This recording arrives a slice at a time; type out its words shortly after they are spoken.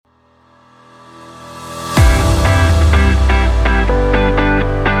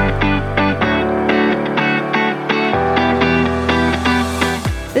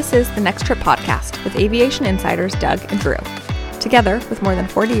This is the Next Trip podcast with aviation insiders Doug and Drew. Together, with more than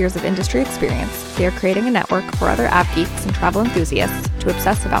 40 years of industry experience, they are creating a network for other app geeks and travel enthusiasts to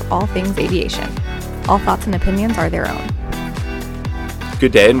obsess about all things aviation. All thoughts and opinions are their own.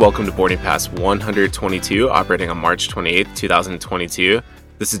 Good day and welcome to Boarding Pass 122, operating on March 28th, 2022.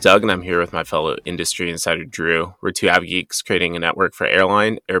 This is Doug and I'm here with my fellow industry insider Drew. We're two app geeks creating a network for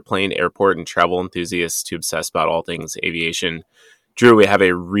airline, airplane, airport, and travel enthusiasts to obsess about all things aviation. Drew, we have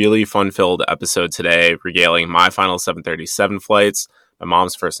a really fun-filled episode today, regaling my final 737 flights, my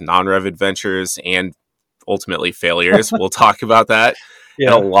mom's first non-rev adventures, and ultimately failures. We'll talk about that.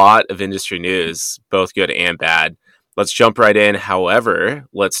 Yeah. And a lot of industry news, both good and bad. Let's jump right in. However,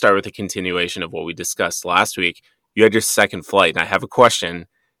 let's start with a continuation of what we discussed last week. You had your second flight, and I have a question.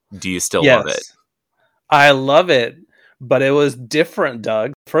 Do you still love it? I love it, but it was different,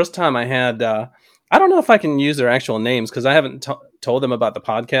 Doug. First time I had, I don't know if I can use their actual names because I haven't told them about the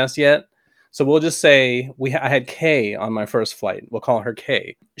podcast yet. So we'll just say I had Kay on my first flight. We'll call her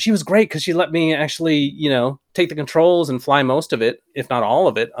Kay. She was great because she let me actually, take the controls and fly most of it, if not all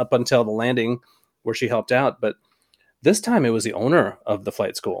of it, up until the landing where she helped out. But this time it was the owner of the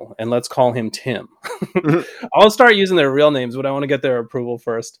flight school, and let's call him Tim. I'll start using their real names, but I want to get their approval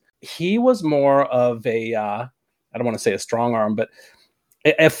first. He was more of a, I don't want to say a strong arm, but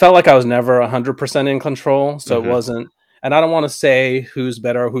it felt like I was never 100% in control. So It wasn't, and I don't want to say who's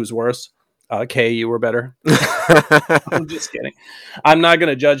better or who's worse. Kay, you were better. I'm just kidding. I'm not going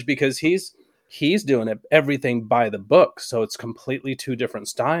to judge because he's doing everything by the book. So it's completely two different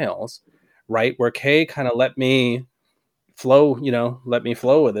styles, right? Where Kay kind of let me flow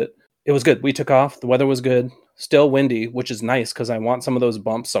with it. It was good. We took off. The weather was good. Still windy, which is nice because I want some of those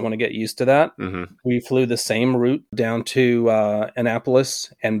bumps. I want to get used to that. We flew the same route down to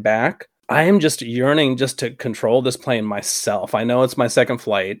Annapolis and back. I am just yearning just to control this plane myself. I know it's my second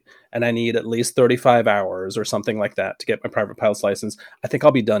flight and I need at least 35 hours or something like that to get my private pilot's license. I think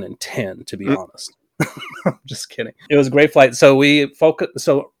I'll be done in 10, to be honest. I'm just kidding. It was a great flight.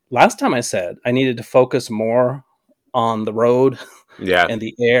 So last time I said I needed to focus more on the road and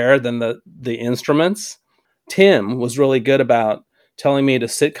the air than the instruments. Tim was really good about telling me to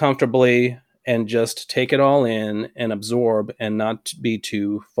sit comfortably and just take it all in and absorb and not be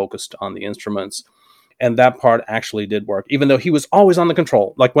too focused on the instruments. And that part actually did work, even though he was always on the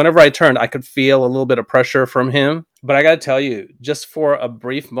control. Like whenever I turned, I could feel a little bit of pressure from him. But I got to tell you, just for a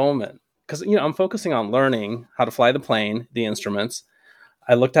brief moment, because I'm focusing on learning how to fly the plane, the instruments.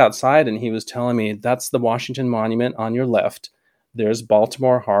 I looked outside and he was telling me, that's the Washington Monument on your left. There's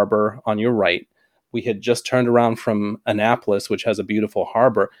Baltimore Harbor on your right. We had just turned around from Annapolis, which has a beautiful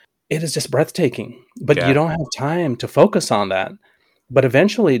harbor. It is just breathtaking, but you don't have time to focus on that. But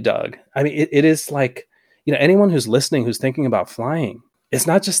eventually, Doug, I mean, it is like, anyone who's listening, who's thinking about flying, it's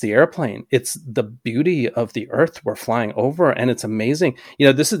not just the airplane. It's the beauty of the earth we're flying over. And it's amazing.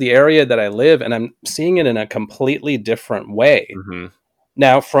 This is the area that I live and I'm seeing it in a completely different way.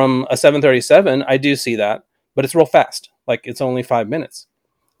 Now, from a 737, I do see that, but it's real fast. Like it's only 5 minutes.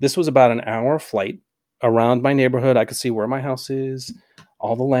 This was about an hour flight around my neighborhood. I could see where my house is,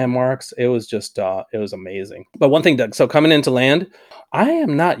 all the landmarks. It was just, it was amazing. But one thing, Doug, so coming into land, I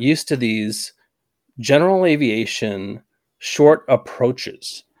am not used to these general aviation short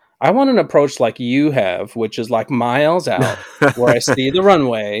approaches. I want an approach like you have, which is like miles out, where I see the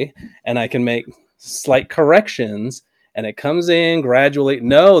runway and I can make slight corrections and it comes in gradually.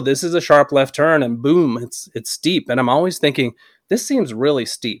 No, this is a sharp left turn and boom, it's steep. And I'm always thinking, this seems really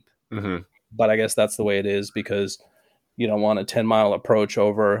steep. But I guess that's the way it is because you don't want a 10-mile approach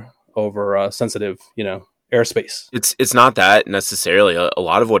over sensitive, airspace. It's not that necessarily. A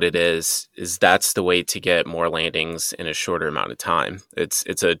lot of what it is that's the way to get more landings in a shorter amount of time.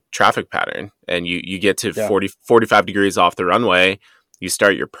 It's a traffic pattern, and you get to 45 degrees off the runway. You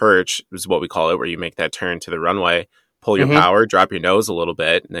start your perch, is what we call it, where you make that turn to the runway, pull your power, drop your nose a little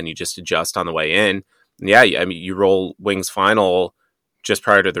bit, and then you just adjust on the way in. And you roll wings final just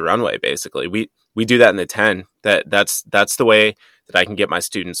prior to the runway. Basically, we do that in the 10. That's the way that I can get my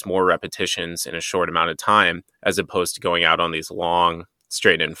students more repetitions in a short amount of time, as opposed to going out on these long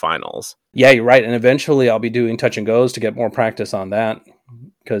straight in finals. Yeah, you're right. And eventually I'll be doing touch and goes to get more practice on that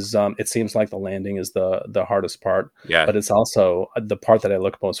because it seems like the landing is the hardest part. Yeah, but it's also the part that I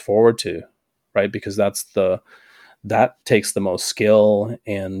look most forward to, right? Because that takes the most skill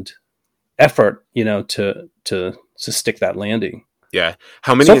and effort, to stick that landing. Yeah.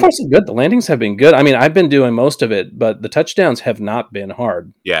 How many? So far, so good. The landings have been good. I mean, I've been doing most of it, but the touchdowns have not been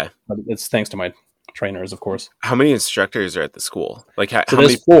hard. Yeah. But it's thanks to my trainers, of course. How many instructors are at the school? Like, how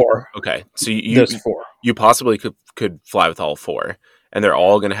there's many? 4. Okay, so there's 4. You possibly could fly with all 4. and they're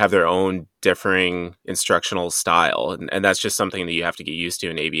all going to have their own differing instructional style. And that's just something that you have to get used to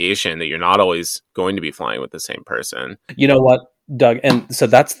in aviation, that you're not always going to be flying with the same person. You know what, Doug? And so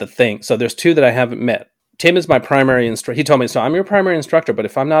that's the thing. So there's two that I haven't met. Tim is my primary instructor. He told me, so I'm your primary instructor, but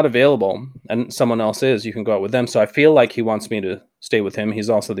if I'm not available and someone else is, you can go out with them. So I feel like he wants me to stay with him. He's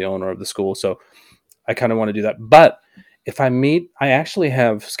also the owner of the school. So I kind of want to do that. But if I meet, I actually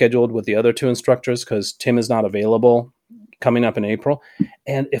have scheduled with the other two instructors because Tim is not available coming up in April.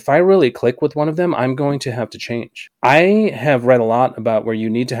 And if I really click with one of them, I'm going to have to change. I have read a lot about where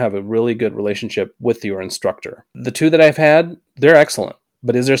you need to have a really good relationship with your instructor. The two that I've had, they're excellent.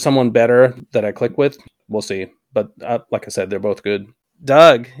 But is there someone better that I click with? We'll see. But like I said, they're both good.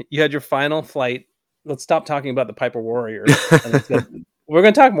 Doug, you had your final flight. Let's stop talking about the Piper Warrior. We're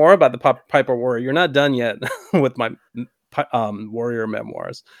going to talk more about the Piper Warrior. You're not done yet with my Warrior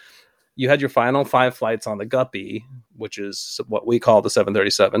memoirs. You had your final 5 flights on the Guppy, which is what we call the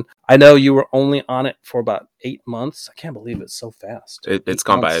 737. I know you were only on it for about 8 months. I can't believe it's so fast. It's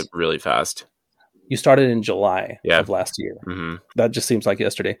gone by really fast. You started in July of last year. Mm-hmm. That just seems like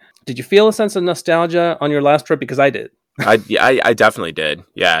yesterday. Did you feel a sense of nostalgia on your last trip? Because I did. I definitely did.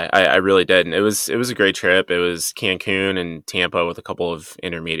 Yeah, I really did. And it was a great trip. It was Cancun and Tampa with a couple of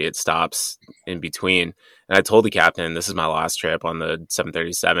intermediate stops in between. And I told the captain, this is my last trip on the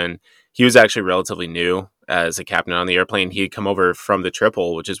 737. He was actually relatively new as a captain on the airplane. He had come over from the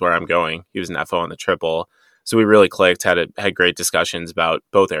triple, which is where I'm going. He was an FO on the triple. So we really clicked, had great discussions about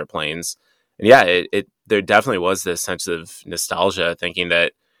both airplanes. And yeah, there definitely was this sense of nostalgia, thinking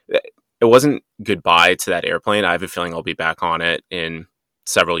that it wasn't goodbye to that airplane. I have a feeling I'll be back on it in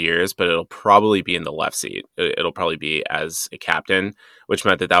several years, but it'll probably be in the left seat. It'll probably be as a captain, which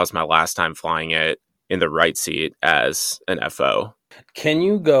meant that was my last time flying it in the right seat as an FO. Can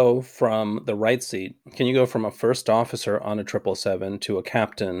you go from the right seat? Can you go from a first officer on a 777 to a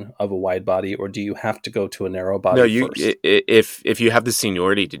captain of a wide body, or do you have to go to a narrow body? No, if you have the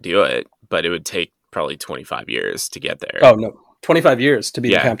seniority to do it, but it would take probably 25 years to get there. Oh no, 25 years to be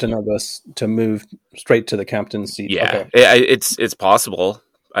the captain of us, to move straight to the captain's seat. Yeah, okay. It's possible.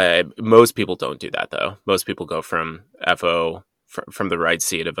 Most people don't do that though. Most people go from FO from the right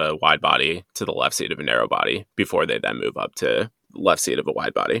seat of a wide body to the left seat of a narrow body before they then move up to left seat of a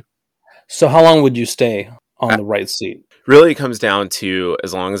wide body. So how long would you stay on the right seat? Really, it comes down to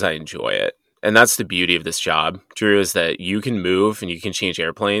as long as I enjoy it. And that's the beauty of this job, Drew, is that you can move and you can change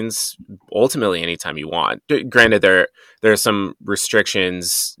airplanes ultimately anytime you want. Granted, there are some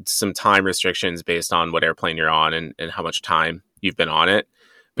restrictions, some time restrictions based on what airplane you're on and how much time you've been on it.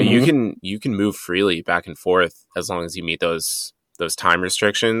 But you can move freely back and forth as long as you meet those time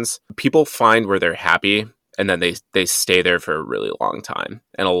restrictions. People find where they're happy, and then they stay there for a really long time.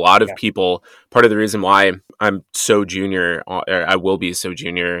 And a lot of people, part of the reason why I'm so junior, or I will be so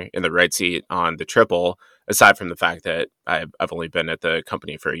junior in the right seat on the triple, aside from the fact that I've only been at the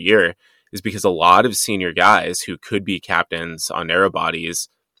company for a year, is because a lot of senior guys who could be captains on narrow bodies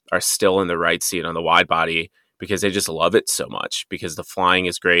are still in the right seat on the wide body because they just love it so much, because the flying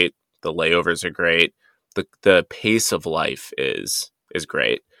is great, the layovers are great, the pace of life is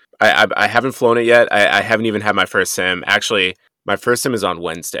great. I haven't flown it yet. I haven't even had my first sim. Actually, my first sim is on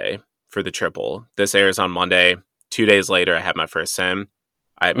Wednesday for the triple. This airs on Monday. 2 days later, I have my first sim.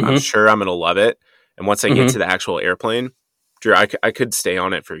 I'm sure I'm going to love it. And once I get to the actual airplane, Drew, I could stay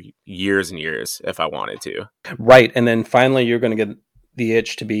on it for years and years if I wanted to. Right. And then finally, you're going to get the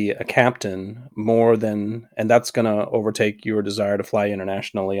itch to be a captain and that's going to overtake your desire to fly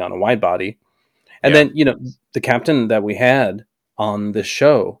internationally on a wide body. And then, the captain that we had on this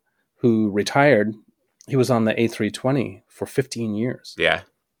show who retired, he was on the A320 for 15 years. Yeah.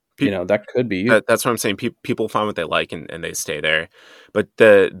 That could be you. That's what I'm saying. People find what they like and they stay there. But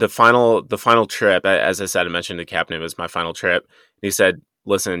the final trip, as I said, I mentioned the captain, it was my final trip. He said,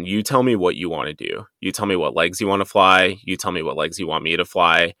 listen, you tell me what you want to do. You tell me what legs you want to fly. You tell me what legs you want me to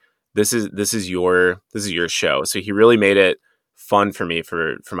fly. This is your show. So he really made it fun for me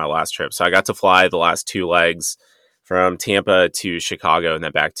for my last trip. So I got to fly the last 2 legs from Tampa to Chicago and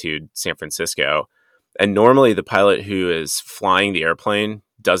then back to San Francisco. And normally the pilot who is flying the airplane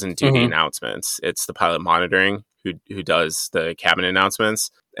doesn't do the announcements. It's the pilot monitoring who does the cabin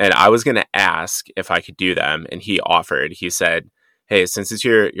announcements. And I was going to ask if I could do them. And he offered. He said, hey, since it's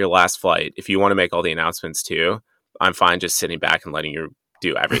your last flight, if you want to make all the announcements too, I'm fine just sitting back and letting you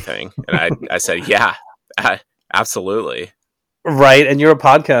do everything. And I said, yeah, absolutely. Right. And you're a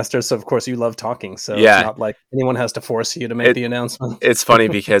podcaster, so of course you love talking. So it's not like anyone has to force you to make the announcement. It's funny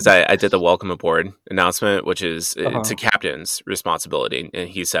because I did the welcome aboard announcement, which is it's a captain's responsibility. And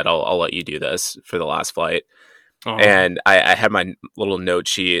he said, I'll let you do this for the last flight. And I had my little note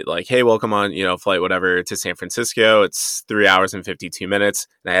sheet like, hey, welcome on, flight whatever to San Francisco. It's 3 hours and 52 minutes.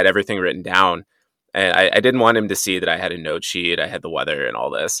 And I had everything written down. And I didn't want him to see that I had a note sheet. I had the weather and all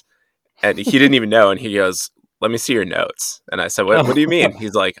this. And he didn't even know. And he goes, let me see your notes. And I said, what do you mean?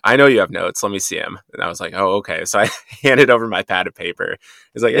 He's like, I know you have notes. Let me see them. And I was like, oh, okay. So I handed over my pad of paper.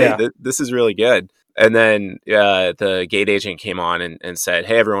 He's like, hey, this is really good. And then the gate agent came on and said,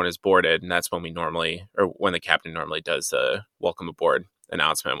 hey, everyone is boarded. And that's when when the captain normally does the welcome aboard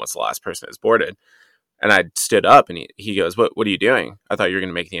announcement once the last person is boarded. And I stood up and he goes, what are you doing? I thought you were going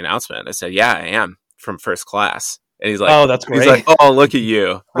to make the announcement. I said, yeah, I am, from first class. And he's like, oh, that's great. He's like, oh, look at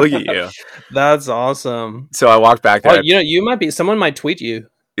you. Look at you. That's awesome. So I walked back there. Oh, someone might tweet you.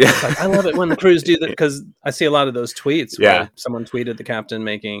 Yeah. Like, I love it when the crews do that, because I see a lot of those tweets where someone tweeted the captain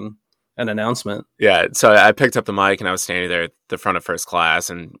making an announcement. Yeah. So I picked up the mic and I was standing there at the front of first class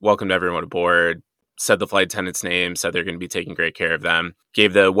and welcomed everyone aboard, said the flight attendant's name, said they're going to be taking great care of them,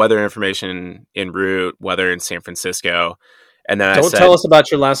 gave the weather information en route, weather in San Francisco. And then Don't tell us about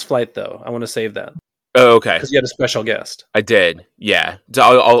your last flight, though. I want to save that. Oh, okay. Because you had a special guest. I did. Yeah. So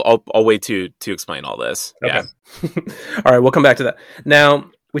I'll wait to explain all this. Okay. Yeah. All right. We'll come back to that. Now,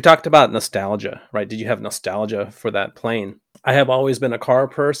 we talked about nostalgia, right? Did you have nostalgia for that plane? I have always been a car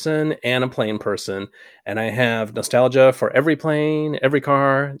person and a plane person, and I have nostalgia for every plane, every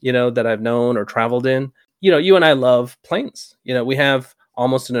car, that I've known or traveled in. You and I love planes. We have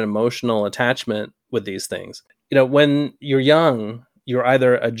almost an emotional attachment with these things. When you're young, you're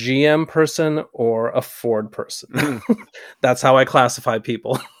either a GM person or a Ford person. That's how I classify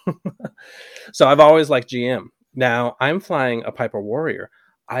people. So I've always liked GM. Now I'm flying a Piper Warrior.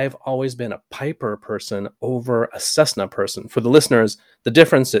 I've always been a Piper person over a Cessna person. For the listeners,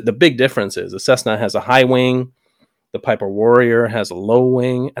 the big difference is the Cessna has a high wing, the Piper Warrior has a low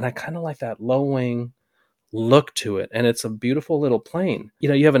wing, and I kind of like that low wing look to it. And it's a beautiful little plane.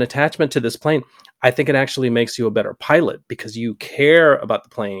 You have an attachment to this plane. I think it actually makes you a better pilot because you care about the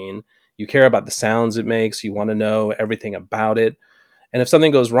plane, you care about the sounds it makes, you want to know everything about it. And if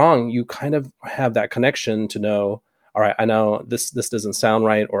something goes wrong, you kind of have that connection to know, all right, I know this doesn't sound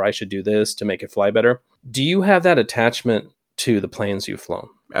right, or I should do this to make it fly better. Do you have that attachment to the planes you've flown?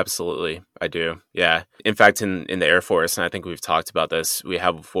 Absolutely. I do. Yeah. In fact, in the Air Force, and I think we've talked about this, we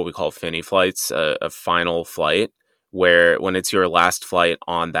have what we call Finny flights, a final flight where when it's your last flight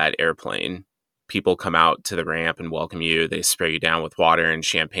on that airplane, people come out to the ramp and welcome you. They spray you down with water and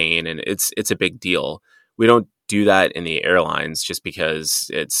champagne, and it's a big deal. We don't do that in the airlines just because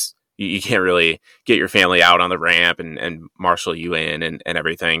you can't really get your family out on the ramp and marshal you in and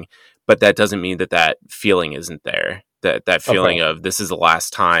everything. But that doesn't mean that feeling isn't there. That feeling of this is the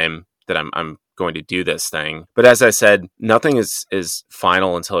last time that I'm going to do this thing. But as I said, nothing is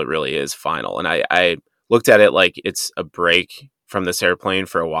final until it really is final. And I looked at it like it's a break from this airplane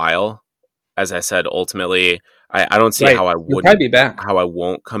for a while. As I said, ultimately, I don't see how I wouldn't be back. How I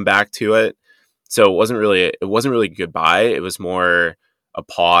won't come back to it. So it wasn't really goodbye. It was more a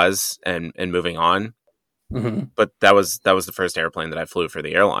pause and moving on. Mm-hmm. But that was the first airplane that I flew for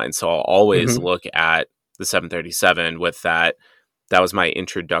the airline. So I'll always look at the 737 with that. That was my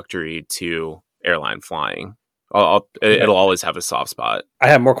introductory to airline flying. It'll always have a soft spot. I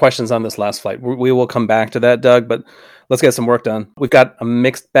have more questions on this last flight. We will come back to that, Doug, but let's get some work done. We've got a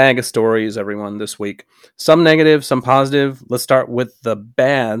mixed bag of stories, everyone, this week. Some negative, some positive. Let's start with the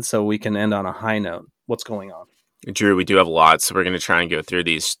bad so we can end on a high note. What's going on? Drew, we do have a lot, so we're going to try and go through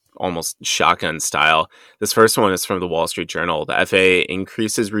these almost shotgun style. This first one is from the Wall Street Journal. The FAA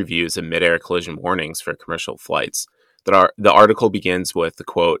increases reviews of mid-air collision warnings for commercial flights. The article begins with the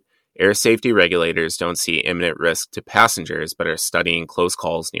quote, "Air safety regulators don't see imminent risk to passengers, but are studying close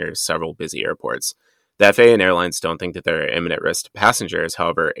calls near several busy airports. The FAA and airlines don't think that there are imminent risks to passengers.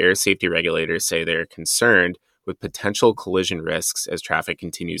 However, air safety regulators say they're concerned with potential collision risks as traffic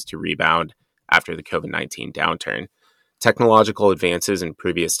continues to rebound after the COVID-19 downturn. Technological advances in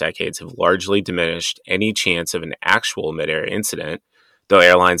previous decades have largely diminished any chance of an actual mid-air incident, though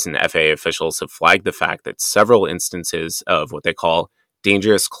airlines and FAA officials have flagged the fact that several instances of what they call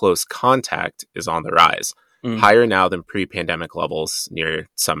dangerous close contact is on the rise, higher now than pre-pandemic levels near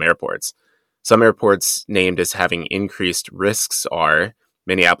some airports. Some airports named as having increased risks are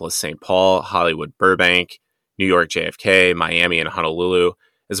Minneapolis-St. Paul, Hollywood-Burbank, New York JFK, Miami and Honolulu,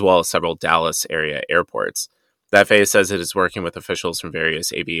 as well as several Dallas area airports. The FAA says it is working with officials from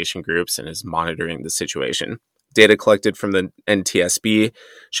various aviation groups and is monitoring the situation. Data collected from the NTSB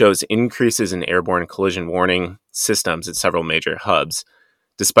shows increases in airborne collision warning systems at several major hubs.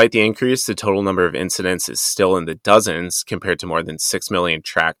 Despite the increase, the total number of incidents is still in the dozens compared to more than 6 million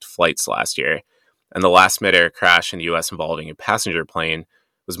tracked flights last year. And the last mid-air crash in the U.S. involving a passenger plane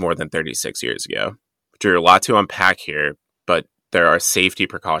was more than 36 years ago. Drew, a lot to unpack here, but there are safety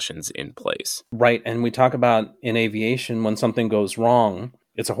precautions in place. Right. And we talk about in aviation, when something goes wrong,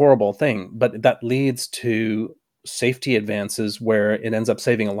 it's a horrible thing, but that leads to safety advances where it ends up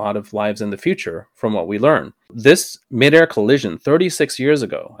saving a lot of lives in the future from what we learn. This mid-air collision 36 years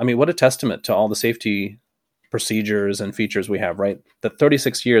ago, I mean, what a testament to all the safety procedures and features we have, right? That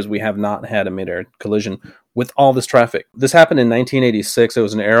 36 years we have not had a mid-air collision with all this traffic. This happened in 1986. It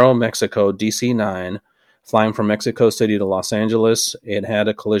was an Aeromexico DC-9 flying from Mexico City to Los Angeles. It had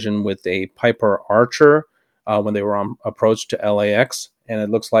a collision with a Piper Archer when they were on approach to LAX, and it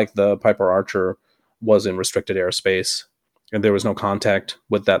looks like the Piper Archer was in restricted airspace, and there was no contact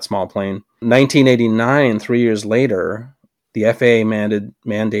with that small plane. 1989, 3 years later, the FAA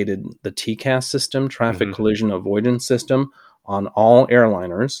mandated the TCAS system, Traffic Collision Avoidance System, on all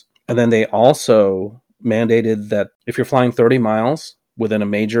airliners. And then they also mandated that if you're flying 30 miles within a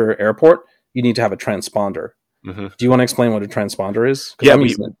major airport, you need to have a transponder. Do you want to explain what a transponder is?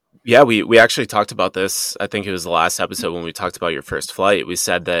 We actually talked about this. I think it was the last episode when we talked about your first flight. We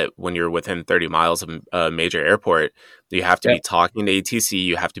said that when you're within 30 miles of a major airport, you have to be talking to ATC.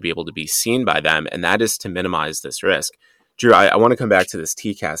 You have to be able to be seen by them. And that is to minimize this risk. Drew, I want to come back to this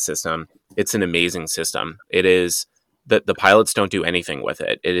TCAS system. It's an amazing system. It is that the pilots don't do anything with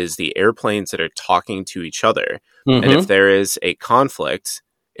it. It is the airplanes that are talking to each other. And if there is a conflict,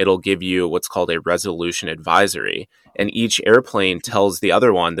 it'll give you what's called a resolution advisory. And each airplane tells the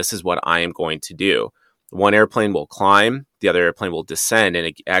other one, this is what I am going to do. One airplane will climb, the other airplane will descend, and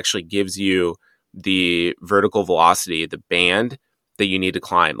it actually gives you the vertical velocity, the band that you need to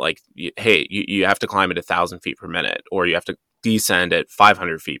climb. Like, hey, you have to climb at 1,000 feet per minute, or you have to descend at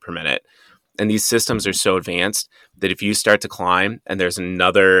 500 feet per minute. And these systems are so advanced that if you start to climb and there's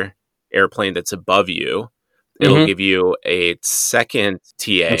another airplane that's above you, it'll give you a second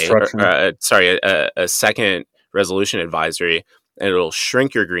TA, a second resolution advisory, and it'll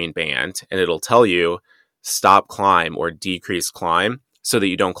shrink your green band, and it'll tell you stop climb or decrease climb so that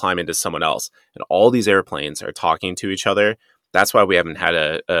you don't climb into someone else. And all these airplanes are talking to each other. That's why we haven't had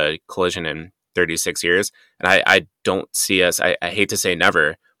a collision in 36 years. And I don't see us, I hate to say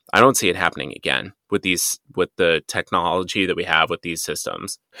never, I don't see it happening again with the technology that we have with these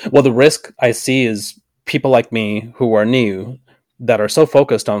systems. Well, the risk I see is people like me who are new that are so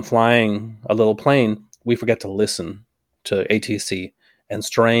focused on flying a little plane, we forget to listen to ATC and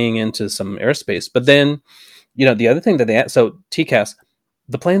straying into some airspace. But then, the other thing that so TCAS,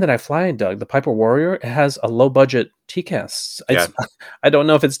 the plane that I fly, Doug, the Piper Warrior, has a low budget TCAS. I don't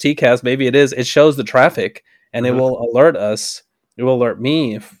know if it's TCAS, maybe it is. It shows the traffic and it will alert us. It will alert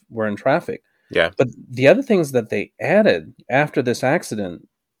me if we're in traffic. Yeah. But the other things that they added after this accident,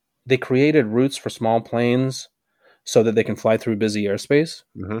 they created routes for small planes so that they can fly through busy airspace.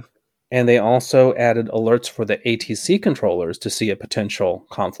 And they also added alerts for the ATC controllers to see a potential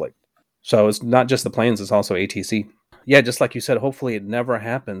conflict. So it's not just the planes, it's also ATC. Yeah, just like you said, hopefully it never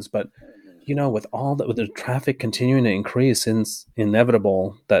happens. But, with the traffic continuing to increase, it's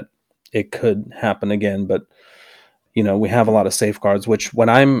inevitable that it could happen again. But, we have a lot of safeguards, which when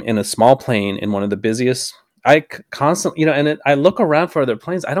I'm in a small plane in one of the busiest, I constantly, I look around for other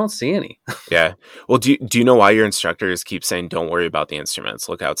planes. I don't see any. Yeah. Well, do you know why your instructors keep saying, don't worry about the instruments,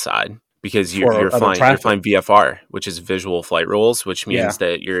 look outside? Because you're flying VFR, which is visual flight rules, which means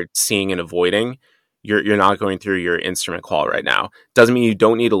that you're seeing and avoiding. You're not going through your instrument qual right now. Doesn't mean you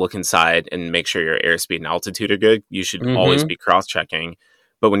don't need to look inside and make sure your airspeed and altitude are good. You should always be cross-checking.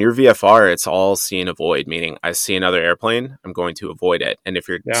 But when you're VFR, it's all see and avoid, meaning I see another airplane, I'm going to avoid it. And if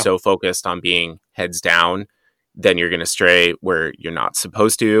you're so focused on being heads down, then you're going to stray where you're not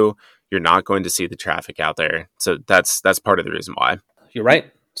supposed to. You're not going to see the traffic out there. So that's part of the reason why. You're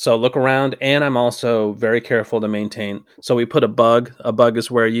right. So look around, and I'm also very careful to maintain. So we put a bug. A bug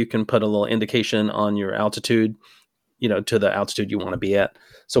is where you can put a little indication on your altitude, to the altitude you want to be at.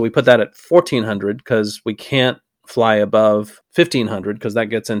 So we put that at 1,400 because we can't fly above 1,500 because that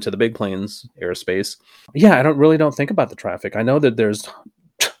gets into the big planes airspace. Yeah, I don't think about the traffic. I know that there's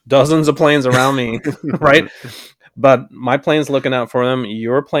dozens of planes around me, right? But my plane's looking out for them.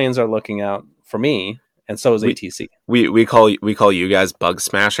 Your planes are looking out for me. And so is ATC. We call you guys bug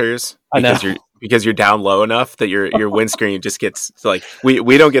smashers because you're down low enough that your windscreen just gets like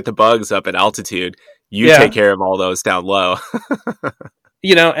we don't get the bugs up at altitude. You take care of all those down low.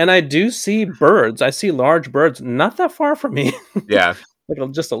 And I do see birds. I see large birds not that far from me. Yeah.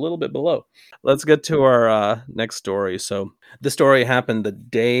 Like just a little bit below. Let's get to our next story. So this story happened the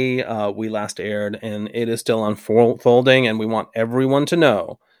day we last aired, and it is still unfolding, and we want everyone to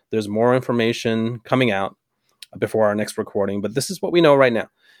know There's more information coming out before our next recording, but this is what we know right now.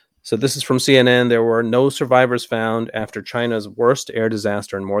 So this is from CNN. There were no survivors found after China's worst air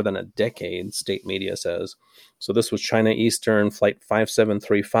disaster in more than a decade, state media says. So this was China Eastern Flight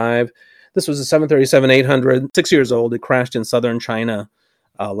 5735. This was a 737-800, 6 years old. It crashed in southern China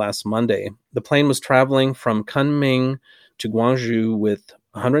last Monday. The plane was traveling from Kunming to Guangzhou with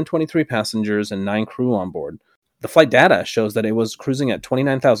 123 passengers and 9 crew on board. The flight data shows that it was cruising at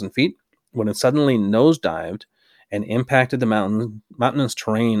 29,000 feet when it suddenly nosedived and impacted the mountainous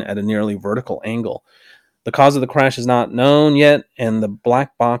terrain at a nearly vertical angle. The cause of the crash is not known yet, and the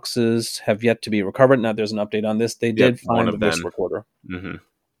black boxes have yet to be recovered. Now, there's an update on this. They did find the voice recorder, and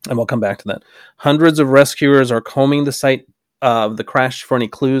we'll come back to that. Hundreds of rescuers are combing the site of the crash for any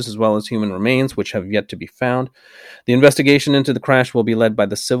clues, as well as human remains, which have yet to be found. The investigation into the crash will be led by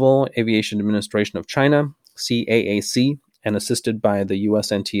the Civil Aviation Administration of China, CAAC, and assisted by the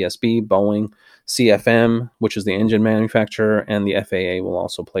US NTSB, Boeing, CFM, which is the engine manufacturer, and the FAA will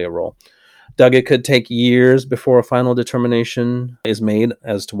also play a role. Doug, it could take years before a final determination is made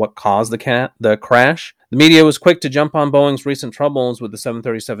as to what caused the crash. The media was quick to jump on Boeing's recent troubles with the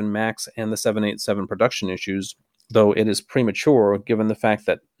 737 MAX and the 787 production issues, though it is premature given the fact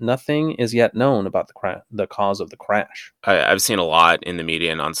that nothing is yet known about the cause of the crash. I've seen a lot in the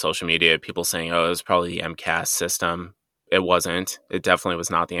media and on social media, people saying, oh, it was probably the MCAS system. It wasn't. It definitely was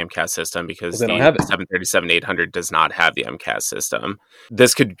not the MCAS system because the 737-800 does not have the MCAS system.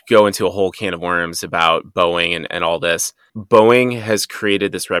 This could go into a whole can of worms about Boeing and all this. Boeing has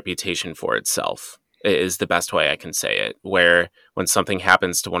created this reputation for itself, is the best way I can say it, where when something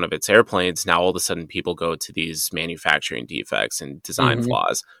happens to one of its airplanes, now all of a sudden people go to these manufacturing defects and design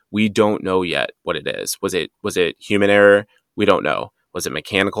flaws. We don't know yet what it is. Was it human error? We don't know. Was it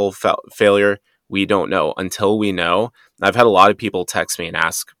mechanical failure? We don't know. Until we know. I've had a lot of people text me and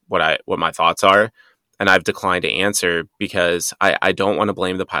ask what my thoughts are, and I've declined to answer because I don't want to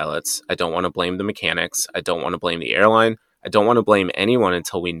blame the pilots. I don't want to blame the mechanics. I don't want to blame the airline. I don't want to blame anyone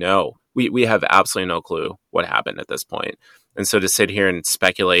until we know. We have absolutely no clue what happened at this point. And so to sit here and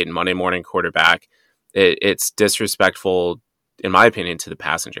speculate and Monday morning quarterback, it's disrespectful, in my opinion, to the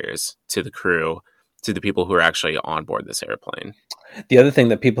passengers, to the crew, to the people who are actually on board this airplane. The other thing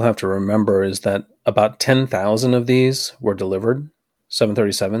that people have to remember is that about 10,000 of these were delivered,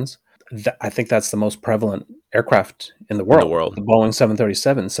 737s. I think that's the most prevalent aircraft in the world. The Boeing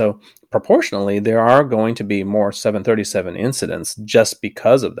 737. So proportionally, there are going to be more 737 incidents just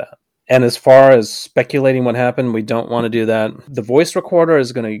because of that. And as far as speculating what happened, we don't want to do that. The voice recorder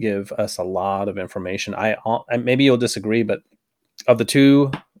is going to give us a lot of information. Maybe you'll disagree, but of the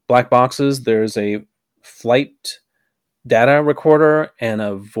two black boxes, there's a flight data recorder and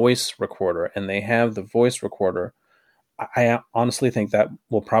a voice recorder, and they have the voice recorder. I honestly think that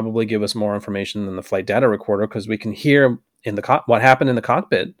will probably give us more information than the flight data recorder because we can hear in the what happened in the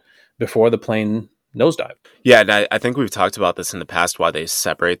cockpit before the plane nosedive. Yeah, and I think we've talked about this in the past, why they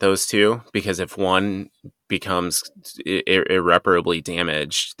separate those two, because if one becomes irreparably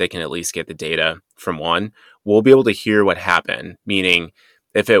damaged, they can at least get the data from one. We'll be able to hear what happened, meaning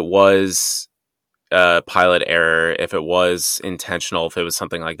if it was pilot error, if it was intentional, if it was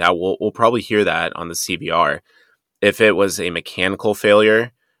something like that, we'll probably hear that on the CVR. If it was a mechanical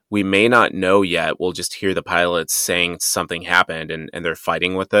failure, we may not know yet. We'll just hear the pilots saying something happened and they're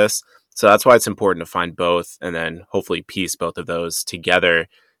fighting with this. So that's why it's important to find both and then hopefully piece both of those together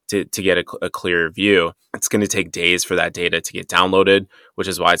to get a clearer view. It's going to take days for that data to get downloaded, which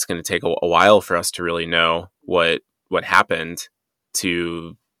is why it's going to take a while for us to really know what happened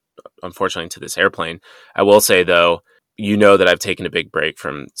to, unfortunately, to this airplane. I will say, though, you know that I've taken a big break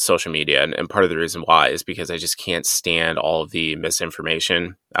from social media, and part of the reason why is because I just can't stand all of the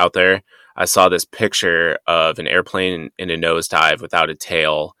misinformation out there. I saw this picture of an airplane in a nosedive without a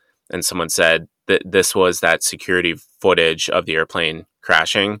tail, and someone said that this was that security footage of the airplane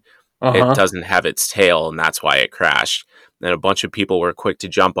crashing. It doesn't have its tail, and that's why it crashed. And a bunch of people were quick to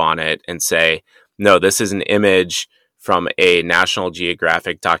jump on it and say, no, this is an image from a National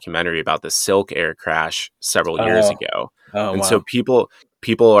Geographic documentary about the Silk Air crash several years ago. So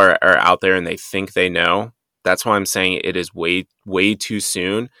people are out there and they think they know. That's why I'm saying it is way, way too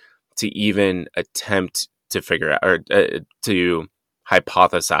soon to even attempt to figure out or to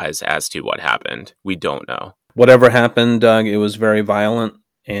hypothesize as to what happened. We don't know. Whatever happened, Doug, it was very violent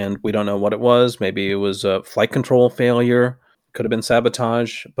and we don't know what it was. Maybe it was a flight control failure. Could have been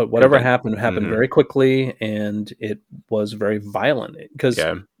sabotage, but whatever happened very quickly, and it was very violent. Because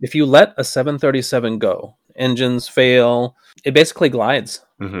if you let a 737 go, engines fail, it basically glides.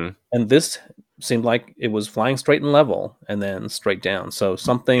 And this seemed like it was flying straight and level and then straight down. So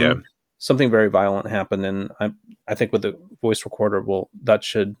something very violent happened, and I think with the voice recorder,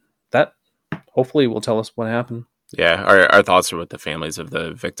 that hopefully will tell us what happened. Yeah, our thoughts are with the families of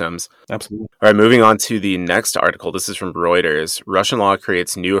the victims. Absolutely. All right, moving on to the next article. This is from Reuters. Russian law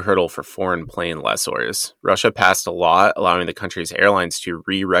creates new hurdle for foreign plane lessors. Russia passed a law allowing the country's airlines to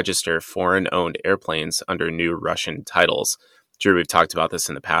re-register foreign-owned airplanes under new Russian titles. Drew, we've talked about this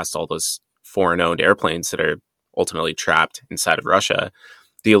in the past, all those foreign-owned airplanes that are ultimately trapped inside of Russia.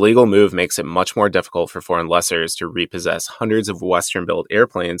 The illegal move makes it much more difficult for foreign lessors to repossess hundreds of Western-built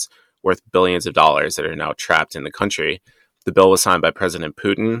airplanes worth billions of dollars that are now trapped in the country. The bill was signed by President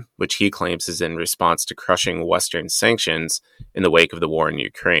Putin, which he claims is in response to crushing Western sanctions in the wake of the war in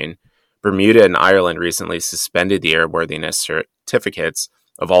Ukraine. Bermuda and Ireland recently suspended the airworthiness certificates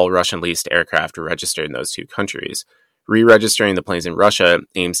of all Russian-leased aircraft registered in those two countries. Re-registering the planes in Russia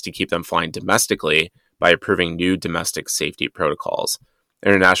aims to keep them flying domestically by approving new domestic safety protocols.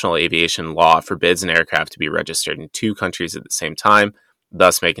 International aviation law forbids an aircraft to be registered in two countries at the same time,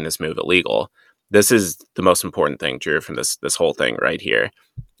 thus making this move illegal. This is the most important thing, Drew, from this whole thing right here.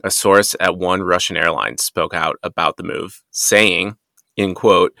 A source at one Russian airline spoke out about the move, saying, in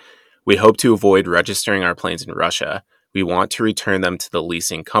quote, "We hope to avoid registering our planes in Russia. We want to return them to the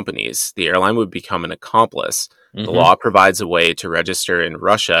leasing companies. The airline would become an accomplice. Mm-hmm. The law provides a way to register in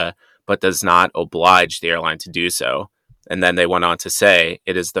Russia, but does not oblige the airline to do so." And then they went on to say,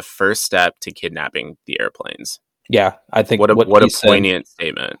 it is the first step to kidnapping the airplanes. Yeah, I think what a poignant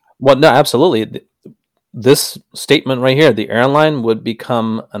statement. Well, no, absolutely. This statement right here, the airline would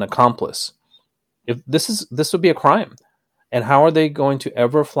become an accomplice. If this would be a crime. And how are they going to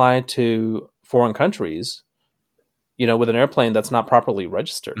ever fly to foreign countries, with an airplane that's not properly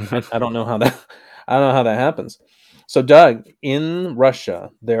registered? I don't know how that happens. So, Doug, in Russia,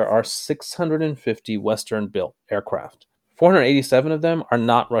 there are 650 Western-built aircraft. 487 of them are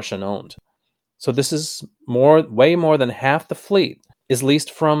not Russian-owned. So this is way more than half the fleet is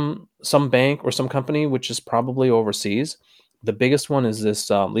leased from some bank or some company, which is probably overseas. The biggest one is this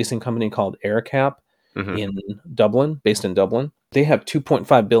leasing company called AerCap in Dublin, based in Dublin. They have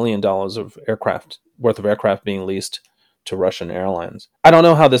 $2.5 billion of worth of aircraft being leased to Russian airlines. I don't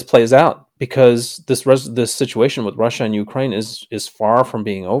know how this plays out because this situation with Russia and Ukraine is far from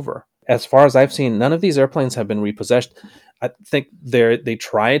being over. As far as I've seen, none of these airplanes have been repossessed. I think they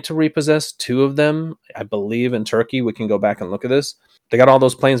tried to repossess two of them, I believe, in Turkey. We can go back and look at this. They got all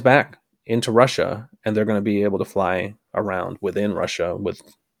those planes back into Russia, and they're going to be able to fly around within Russia with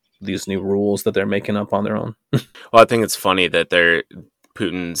these new rules that they're making up on their own. Well, I think it's funny that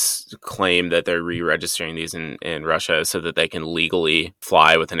Putin's claim that they're re-registering these in Russia so that they can legally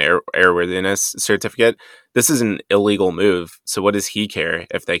fly with an airworthiness certificate. This is an illegal move. So what does he care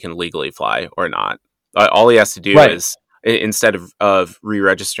if they can legally fly or not? All he has to do is, instead of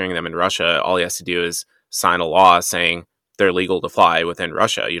re-registering them in Russia, all he has to do is sign a law saying they're legal to fly within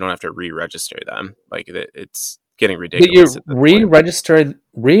Russia. You don't have to re-register them. Like, it's getting ridiculous. But you're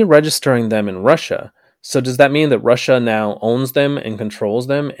re-registering them in Russia. So does that mean that Russia now owns them and controls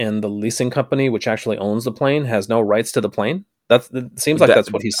them, and the leasing company, which actually owns the plane, has no rights to the plane? It seems like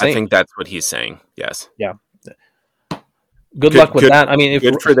that's what he's saying. I think that's what he's saying. Yes. Yeah. Good luck with that. I mean,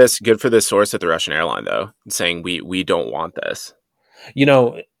 good for this source at the Russian airline, though, saying we don't want this.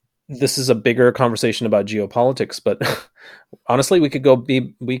 This is a bigger conversation about geopolitics, but honestly, we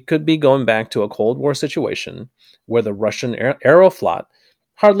could be going back to a Cold War situation where the Russian Aeroflot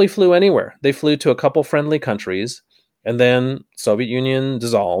hardly flew anywhere. They flew to a couple friendly countries, and then Soviet Union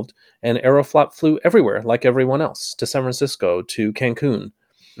dissolved, and Aeroflot flew everywhere, like everyone else, to San Francisco, to Cancun.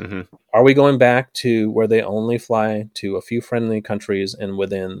 Mm-hmm. Are we going back to where they only fly to a few friendly countries and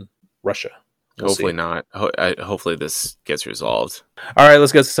within Russia? Hopefully not. Hopefully this gets resolved. All right,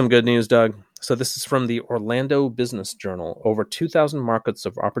 let's get to some good news, Doug. So this is from the Orlando Business Journal. Over 2,000 markets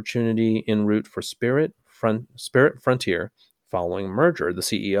of opportunity en route for Spirit Frontier following merger, the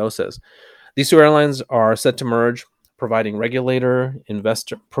CEO says. These two airlines are set to merge, provided they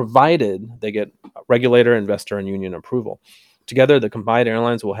get regulator, investor, and union approval. Together, the combined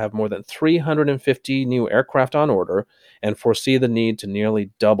airlines will have more than 350 new aircraft on order and foresee the need to nearly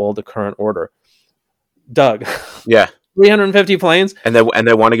double the current order. Doug. Yeah. 350 planes? And they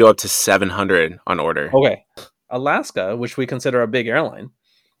want to go up to 700 on order. Okay. Alaska, which we consider a big airline,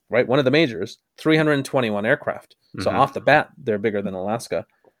 right? One of the majors, 321 aircraft. So off the bat, they're bigger than Alaska.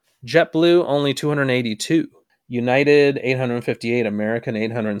 JetBlue, only 282. United, 858. American,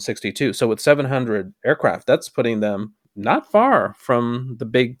 862. So with 700 aircraft, that's putting them not far from the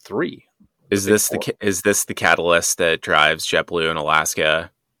big three. Is this the catalyst that drives JetBlue and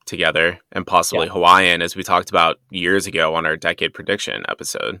Alaska together, and possibly Hawaiian, as we talked about years ago on our decade prediction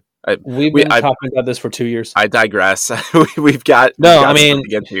episode. We've been talking about this for 2 years. I digress. we've got to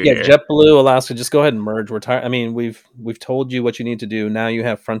get to here. JetBlue, Alaska, just go ahead and merge. We're tired. I mean, we've told you what you need to do. Now you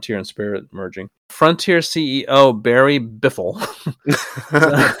have Frontier and Spirit merging. Frontier CEO Barry Biffle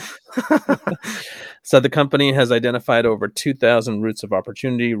said the company has identified over 2,000 routes of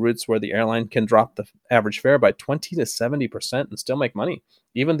opportunity, routes where the airline can drop the average fare by 20 to 70% and still make money,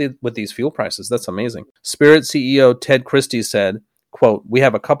 even with these fuel prices. That's amazing. Spirit CEO Ted Christie said, quote, "We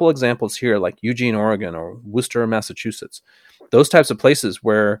have a couple examples here like Eugene, Oregon or Worcester, Massachusetts. Those types of places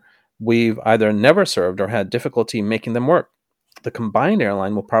where we've either never served or had difficulty making them work. The combined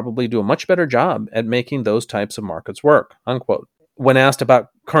airline will probably do a much better job at making those types of markets work," unquote. When asked about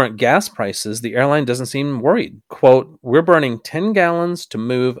current gas prices, the airline doesn't seem worried. Quote, "We're burning 10 gallons to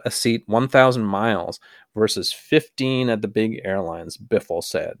move a seat 1,000 miles versus 15 at the big airlines," Biffle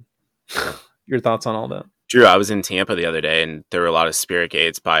said. Your thoughts on all that? Drew, I was in Tampa the other day, and there were a lot of Spirit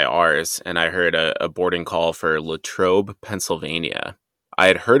gates by ours, and I heard a boarding call for Latrobe, Pennsylvania. I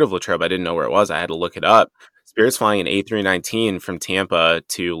had heard of Latrobe. I didn't know where it was. I had to look it up. Spirit's flying an A319 from Tampa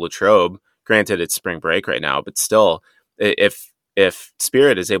to Latrobe. Granted, it's spring break right now, but still, if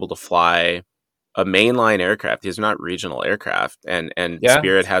Spirit is able to fly a mainline aircraft, these are not regional aircraft, and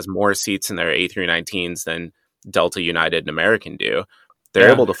Spirit has more seats in their A319s than Delta, United, and American do. They're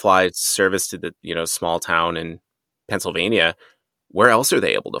able to fly service to the small town in Pennsylvania. Where else are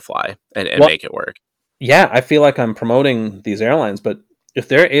they able to fly and make it work? Yeah, I feel like I'm promoting these airlines, but if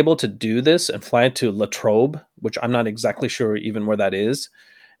they're able to do this and fly to Latrobe, which I'm not exactly sure even where that is,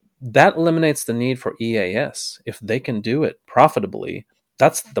 that eliminates the need for EAS. If they can do it profitably,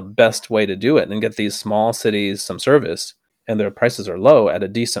 that's the best way to do it and get these small cities some service, and their prices are low at a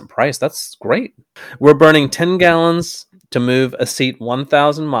decent price. That's great. We're burning 10 gallons to move a seat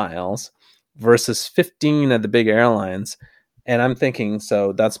 1,000 miles versus 15 at the big airlines. And I'm thinking,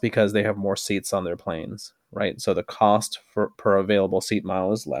 so that's because they have more seats on their planes, right? So the cost per available seat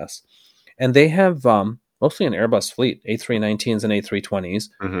mile is less. And they have mostly an Airbus fleet, A319s and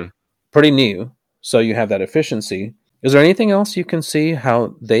A320s, pretty new. So you have that efficiency. Is there anything else you can see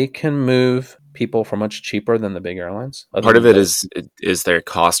how they can move people for much cheaper than the big airlines? Part of it is their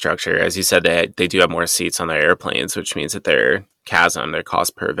cost structure. As you said, they do have more seats on their airplanes, which means that their CASM, their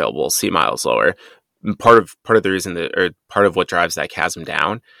cost per available seat mile, is lower. And part of the reason part of what drives that CASM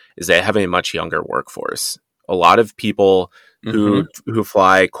down is they have a much younger workforce. A lot of people who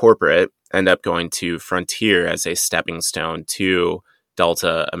fly corporate end up going to Frontier as a stepping stone to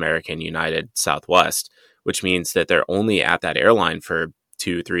Delta, American, United, Southwest, which means that they're only at that airline for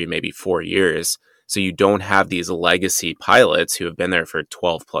 2, 3, maybe 4 years. So you don't have these legacy pilots who have been there for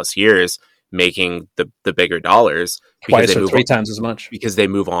 12 plus years making the bigger dollars. Twice or 3 times as much. Because they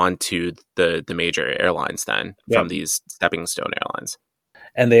move on to the major airlines then from these stepping stone airlines.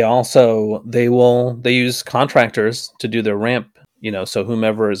 And they use contractors to do their ramp, so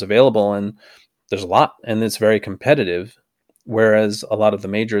whomever is available, and there's a lot, and it's very competitive. Whereas a lot of the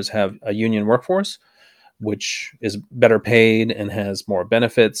majors have a union workforce, which is better paid and has more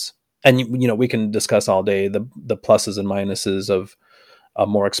benefits. And, we can discuss all day the pluses and minuses of a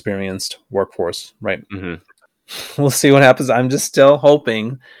more experienced workforce, right? We'll see what happens. I'm just still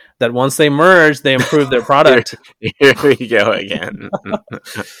hoping that once they merge, they improve their product. Here we go again.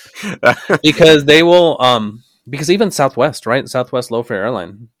 Because they will, because even Southwest, right? Southwest Low Fare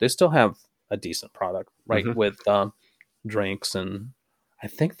Airline, they still have a decent product, right? With drinks, and I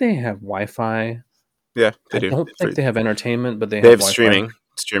think they have Wi-Fi. Yeah, they do. I don't think they have entertainment, but they have Wi-Fi.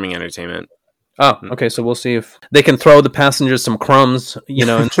 streaming entertainment. Oh, okay. So we'll see if they can throw the passengers some crumbs,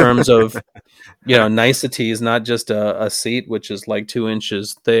 in terms of, niceties, not just a seat, which is like 2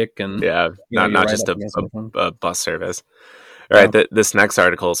 inches thick. And not just a bus service. All right. This next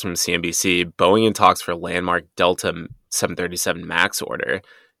article is from CNBC. Boeing in talks for landmark Delta 737 MAX order.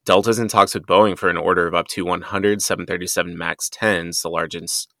 Delta's in talks with Boeing for an order of up to 100 737 MAX 10s, the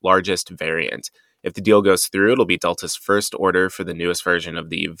largest variant. If the deal goes through, it'll be Delta's first order for the newest version of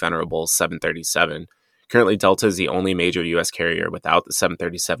the venerable 737. Currently, Delta is the only major U.S. carrier without the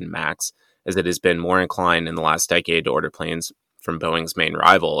 737 MAX, as it has been more inclined in the last decade to order planes from Boeing's main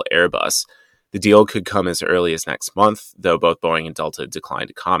rival, Airbus. The deal could come as early as next month, though both Boeing and Delta declined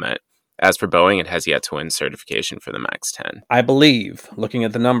to comment. As for Boeing, it has yet to win certification for the MAX 10. I believe, looking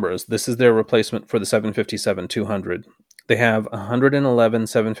at the numbers, this is their replacement for the 757-200. They have 111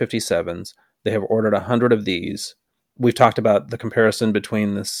 757s. They have ordered 100 of these. We've talked about the comparison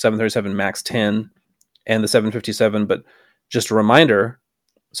between the 737 MAX 10 and the 757, but just a reminder,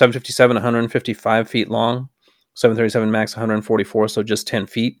 757, 155 feet long, 737 MAX 144, so just 10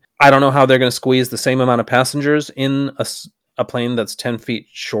 feet. I don't know how they're going to squeeze the same amount of passengers in a plane that's 10 feet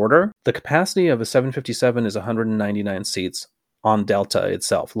shorter. The capacity of a 757 is 199 seats on Delta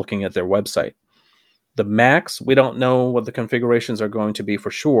itself, looking at their website. The MAX, we don't know what the configurations are going to be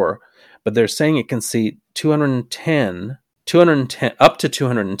for sure, but they're saying it can seat 210 up to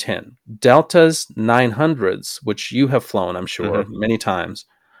 210. Delta's 900s, which you have flown, I'm sure, many times,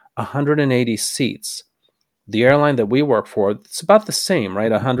 180 seats. The airline that we work for, it's about the same,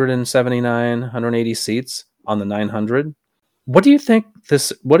 right? 179, 180 seats on the 900. What do you think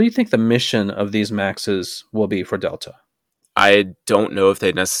the mission of these MAXs will be for Delta? I don't know if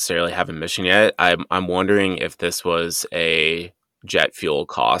they necessarily have a mission yet. I'm wondering if this was a jet fuel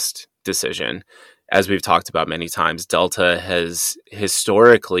cost decision. As we've talked about many times, Delta has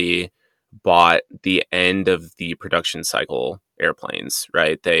historically bought the end of the production cycle airplanes,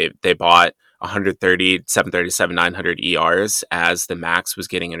 right? They bought 130 737-900 ERs as the MAX was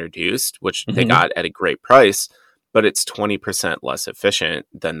getting introduced, which they got at a great price, but it's 20% less efficient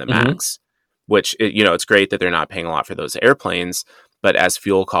than the MAX, which, it's great that they're not paying a lot for those airplanes. But as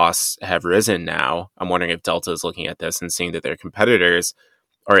fuel costs have risen now, I'm wondering if Delta is looking at this and seeing that their competitors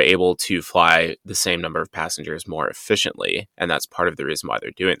are able to fly the same number of passengers more efficiently. And that's part of the reason why they're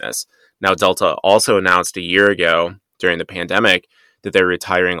doing this. Now, Delta also announced a year ago during the pandemic that they're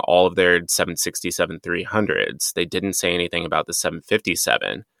retiring all of their 767-300s. They didn't say anything about the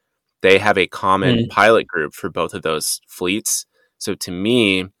 757. They have a common pilot group for both of those fleets. So to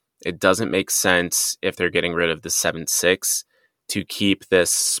me, it doesn't make sense if they're getting rid of the 76 to keep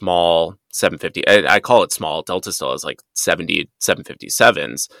this small 750. I call it small. Delta still has like 70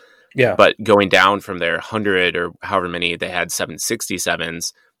 757s. Yeah. But going down from their 100 or however many they had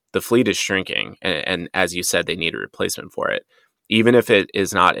 767s, the fleet is shrinking. And as you said, they need a replacement for it. Even if it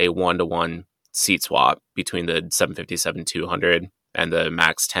is not a one-to-one seat swap between the 757-200 and the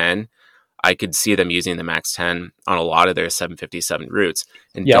MAX 10, I could see them using the MAX 10 on a lot of their 757 routes.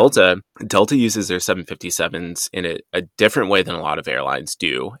 And Delta uses their 757s in a different way than a lot of airlines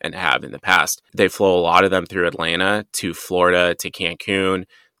do and have in the past. They flow a lot of them through Atlanta to Florida to Cancun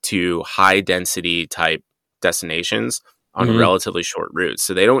to high density type destinations on relatively short routes.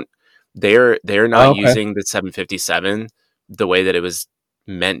 So they're not using the 757 the way that it was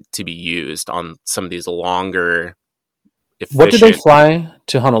meant to be used on some of these longer, efficient... What do they fly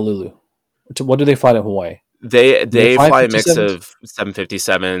to Honolulu? What do they fly to Hawaii? They fly a mix of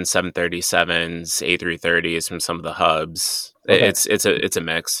 757s, 737s, A330s from some of the hubs. Okay. It's a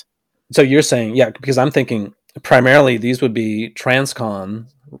mix. So you're saying, because I'm thinking primarily these would be transcon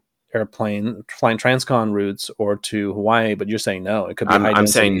airplane flying transcon routes or to Hawaii, but you're saying no, it could be I'm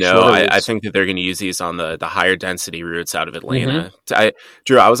saying no. I think that they're going to use these on the higher density routes out of Atlanta.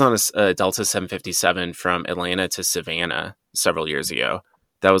 Drew, I was on a Delta 757 from Atlanta to Savannah several years ago.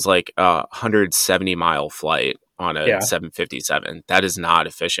 That was like a 170-mile flight on a 757. That is not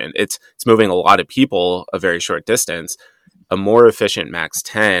efficient. It's moving a lot of people a very short distance. A more efficient MAX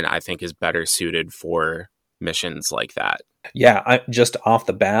 10, I think, is better suited for missions like that. Yeah, I just off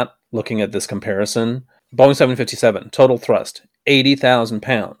the bat, looking at this comparison, Boeing 757, total thrust, 80,000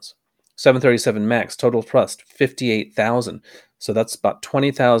 pounds. 737 MAX, total thrust, 58,000. So that's about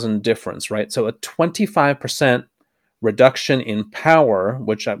 20,000 difference, right? So a 25% reduction in power,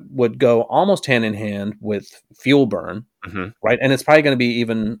 which would go almost hand in hand with fuel burn, right? And it's probably going to be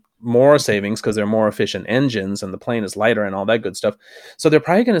even more savings because they're more efficient engines and the plane is lighter and all that good stuff. So they're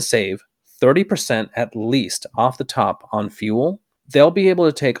probably going to save 30% at least off the top on fuel. They'll be able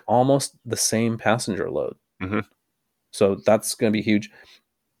to take almost the same passenger load. So that's going to be huge.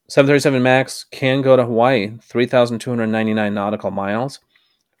 737 MAX can go to Hawaii, 3,299 nautical miles.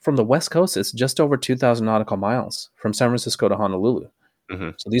 From the West Coast, it's just over 2,000 nautical miles from San Francisco to Honolulu.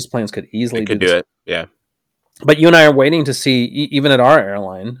 So these planes could easily do it. Yeah. But you and I are waiting to see, even at our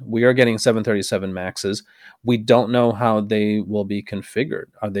airline, we are getting 737 MAXs. We don't know how they will be configured.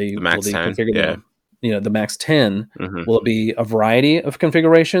 The MAX 10? The MAX 10, will it be a variety of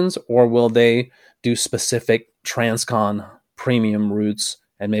configurations, or will they do specific transcon premium routes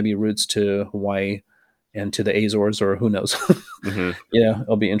and maybe routes to Hawaii and to the Azores, or who knows?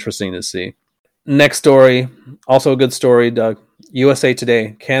 It'll be interesting to see. Next story, also a good story, Doug. USA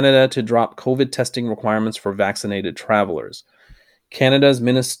Today, Canada to drop COVID testing requirements for vaccinated travelers. Canada's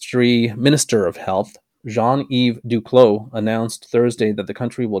Minister of Health, Jean-Yves Duclos, announced Thursday that the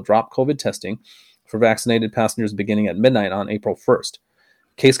country will drop COVID testing for vaccinated passengers beginning at midnight on April 1st.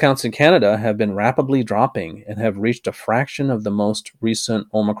 Case counts in Canada have been rapidly dropping and have reached a fraction of the most recent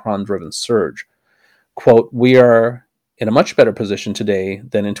Omicron-driven surge. Quote, "We are in a much better position today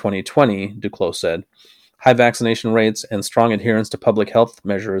than in 2020, Duclos said. High vaccination rates and strong adherence to public health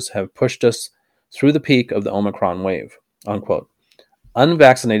measures have pushed us through the peak of the Omicron wave, unquote.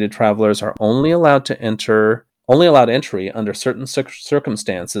 Unvaccinated travelers are only allowed entry under certain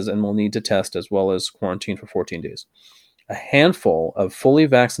circumstances and will need to test as well as quarantine for 14 days. A handful of fully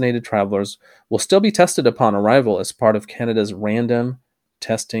vaccinated travelers will still be tested upon arrival as part of Canada's random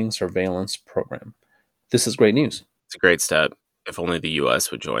testing surveillance program. This is great news. It's a great step. If only the U.S.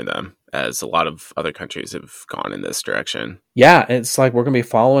 would join them, as a lot of other countries have gone in this direction. Yeah, it's like we're going to be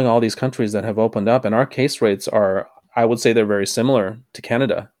following all these countries that have opened up, and our case rates are, I would say they're very similar to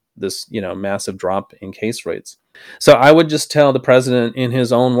Canada, this, massive drop in case rates. So I would just tell the president in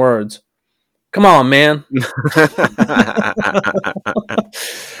his own words, come on, man.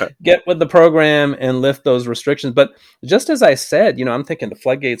 Get with the program and lift those restrictions. But just as I said, I'm thinking the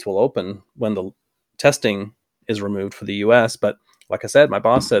floodgates will open when the testing is removed for the U.S. But like I said, my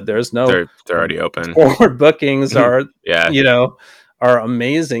boss said there's no... They're already open. Forward bookings are, are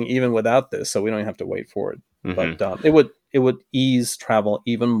amazing even without this. So we don't even have to wait for it. Mm-hmm. But it would ease travel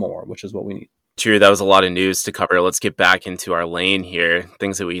even more, which is what we need. True, that was a lot of news to cover. Let's get back into our lane here,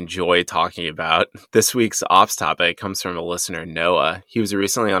 things that we enjoy talking about. This week's ops topic comes from a listener, Noah. He was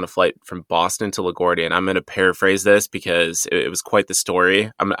recently on a flight from Boston to LaGuardia, and I'm going to paraphrase this because it was quite the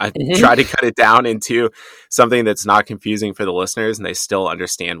story. I try to cut it down into something that's not confusing for the listeners, and they still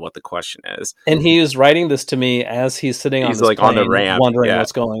understand what the question is. And he was writing this to me as he's sitting on this plane, on the ramp, wondering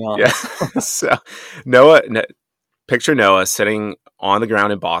what's going on. Yeah. So picture Noah sitting on the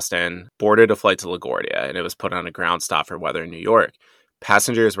ground in Boston, boarded a flight to LaGuardia, and it was put on a ground stop for weather in New York.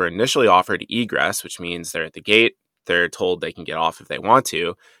 Passengers were initially offered egress, which means they're at the gate. They're told they can get off if they want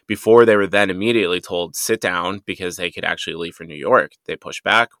to, before they were then immediately told sit down because they could actually leave for New York. They pushed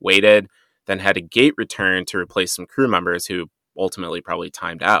back, waited, then had a gate return to replace some crew members who ultimately probably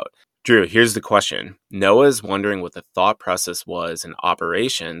timed out. Drew, here's the question. Noah's wondering what the thought process was in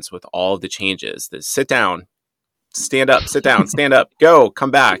operations with all of the changes. The sit down, stand up, sit down, stand up, go,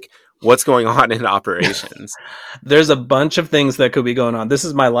 come back. What's going on in operations? There's a bunch of things that could be going on. This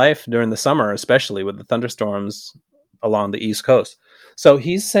is my life during the summer, especially with the thunderstorms along the East Coast. So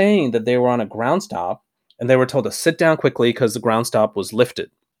he's saying that they were on a ground stop and they were told to sit down quickly because the ground stop was lifted.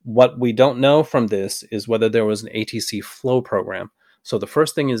 What we don't know from this is whether there was an ATC flow program. So the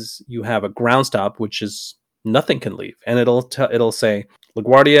first thing is you have a ground stop, which is nothing can leave. And it'll say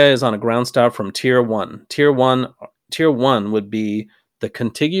LaGuardia is on a ground stop from Tier 1. Tier 1 would be the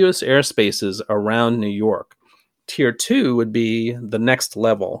contiguous airspaces around New York. Tier 2 would be the next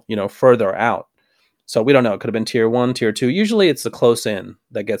level, further out. So we don't know. It could have been Tier 1, Tier 2. Usually it's the close in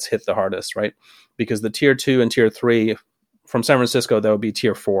that gets hit the hardest, right? Because the Tier 2 and Tier 3 from San Francisco, that would be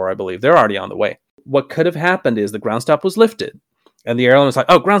Tier 4, I believe. They're already on the way. What could have happened is the ground stop was lifted. And the airline was like,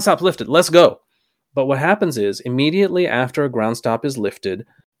 oh, ground stop's lifted. Let's go. But what happens is immediately after a ground stop is lifted,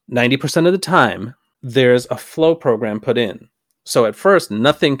 90% of the time, there's a flow program put in. So at first,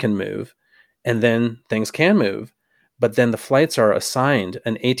 nothing can move, and then things can move. But then the flights are assigned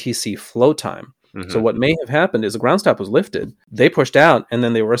an ATC flow time. Mm-hmm. So what may have happened is the ground stop was lifted, they pushed out, and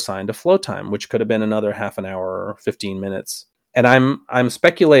then they were assigned a flow time, which could have been another half an hour or 15 minutes. And I'm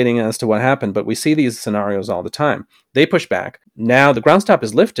speculating as to what happened, but we see these scenarios all the time. They push back. Now the ground stop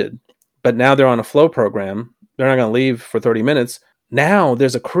is lifted, but now they're on a flow program. They're not going to leave for 30 minutes. Now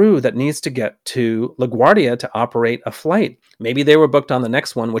there's a crew that needs to get to LaGuardia to operate a flight. Maybe they were booked on the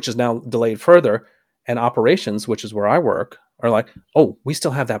next one, which is now delayed further. And operations, which is where I work, are like, oh, we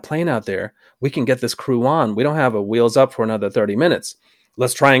still have that plane out there. We can get this crew on. We don't have a wheels up for another 30 minutes.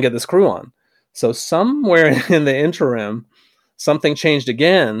 Let's try and get this crew on. So somewhere in the interim, something changed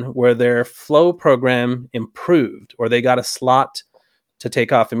again where their flow program improved, or they got a slot to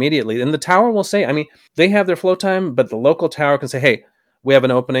take off immediately. And the tower will say, they have their flow time, but the local tower can say, hey, we have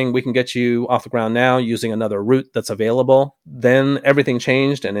an opening. We can get you off the ground now using another route that's available. Then everything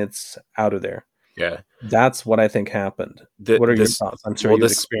changed and it's out of there. Yeah. That's what I think happened. What are your thoughts? I'm sure you've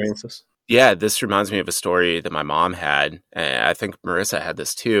experienced this. Yeah, this reminds me of a story that my mom had. And I think Marissa had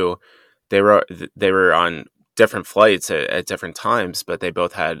this too. They were on different flights at different times, but they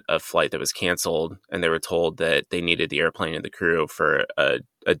both had a flight that was canceled, and they were told that they needed the airplane and the crew for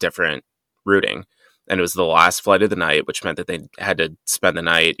a different routing. And it was the last flight of the night, which meant that they had to spend the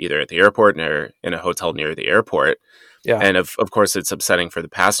night either at the airport or in a hotel near the airport. Yeah. And of course, it's upsetting for the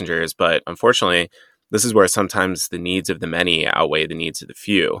passengers, but unfortunately, this is where sometimes the needs of the many outweigh the needs of the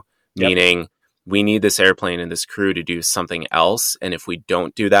few, meaning we need this airplane and this crew to do something else. And if we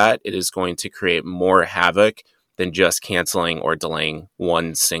don't do that, it is going to create more havoc than just canceling or delaying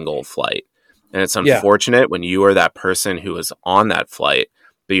one single flight. And it's unfortunate when you are that person who is on that flight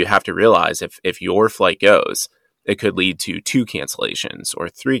But you have to realize if your flight goes, it could lead to 2 cancellations or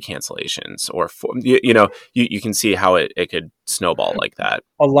 3 cancellations or 4. You can see how it could snowball like that.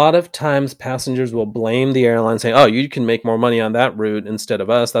 A lot of times passengers will blame the airline saying, oh, you can make more money on that route instead of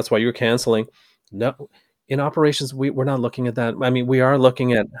us. That's why you're canceling. No, in operations, we're not looking at that. I mean, we are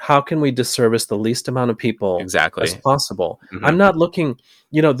looking at how can we disservice the least amount of people as possible. Mm-hmm. I'm not looking,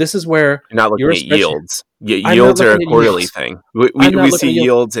 this is where you're not looking at yields. Yields are a quarterly thing. We see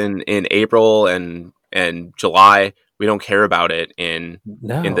yields in April and July. We don't care about it in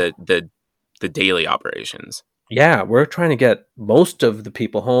the daily operations. Yeah, we're trying to get most of the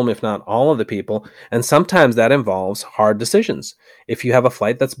people home, if not all of the people. And sometimes that involves hard decisions. If you have a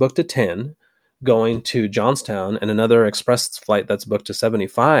flight that's booked at 10 going to Johnstown and another express flight that's booked to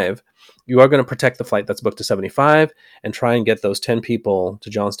 75, you are going to protect the flight that's booked to 75 and try and get those 10 people to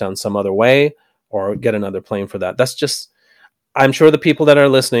Johnstown some other way or get another plane for that. That's just, I'm sure the people that are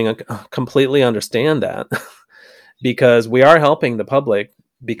listening completely understand that because we are helping the public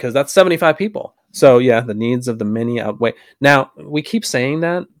because that's 75 people. So yeah, the needs of the many outweigh. Now, we keep saying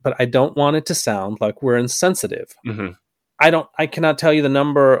that, but I don't want it to sound like we're insensitive. Mm-hmm. I cannot tell you the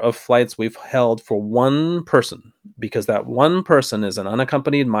number of flights we've held for one person because that one person is an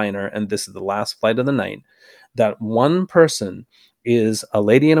unaccompanied minor and this is the last flight of the night. That one person is a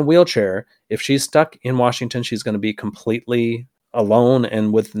lady in a wheelchair. If she's stuck in Washington, she's going to be completely alone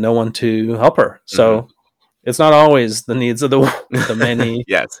and with no one to help her. So it's not always the needs of the many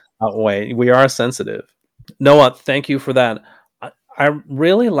yes. outweigh. We are sensitive. Noah, thank you for that. I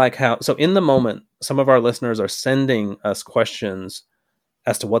really like how, so in the moment, some of our listeners are sending us questions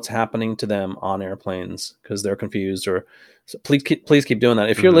as to what's happening to them on airplanes because they're confused so please keep doing that.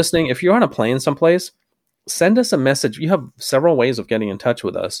 If you're listening, if you're on a plane someplace, send us a message. You have several ways of getting in touch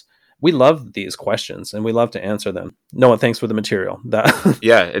with us. We love these questions and we love to answer them. Noah, thanks for the material. That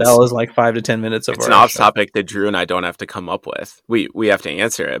was like 5 to 10 minutes of it's an off topic that Drew and I don't have to come up with. We have to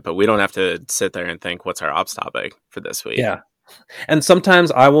answer it, but we don't have to sit there and think what's our ops topic for this week. Yeah. And sometimes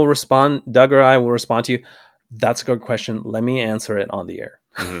I will respond, Doug or I will respond to you. That's a good question. Let me answer it on the air.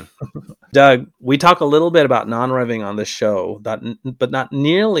 Mm-hmm. Doug, we talk a little bit about non-revving on this show, but not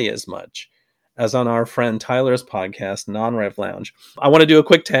nearly as much as on our friend Tyler's podcast, Non-Rev Lounge. I want to do a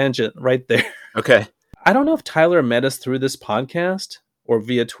quick tangent right there. Okay. I don't know if Tyler met us through this podcast or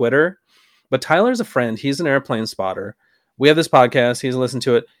via Twitter, but Tyler's a friend. He's an airplane spotter. We have this podcast. He's listened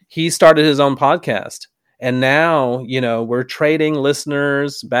to it. He started his own podcast. And now, we're trading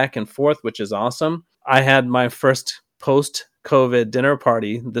listeners back and forth, which is awesome. I had my first post-COVID dinner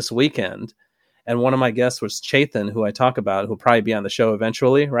party this weekend. And one of my guests was Chetan, who I talk about, who'll probably be on the show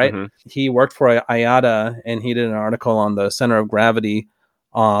eventually, right? Mm-hmm. He worked for IATA, and he did an article on the center of gravity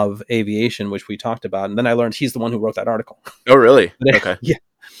of aviation, which we talked about. And then I learned he's the one who wrote that article. Oh, really? Okay. Yeah.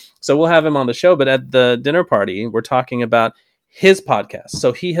 So we'll have him on the show. But at the dinner party, we're talking about his podcast.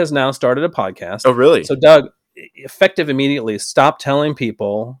 So he has now started a podcast. Oh, really? So Doug, effective immediately, stop telling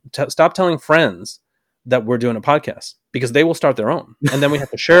friends that we're doing a podcast because they will start their own. And then we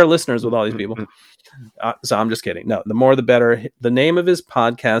have to share listeners with all these people. So I'm just kidding. No, the more the better. The name of his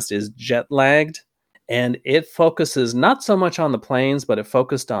podcast is Jet Lagged, and it focuses not so much on the planes, but it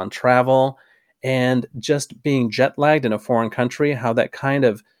focused on travel and just being jet lagged in a foreign country, how that kind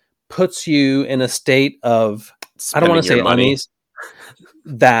of puts you in a state of, I don't want to say unease.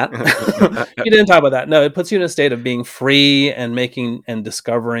 That you didn't talk about that. No, it puts you in a state of being free and making and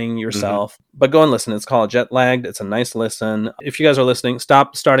discovering yourself. But go and listen. It's called Jet Lagged. It's a nice listen. If you guys are listening,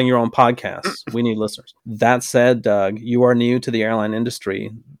 stop starting your own podcasts. We need listeners. That said, Doug, you are new to the airline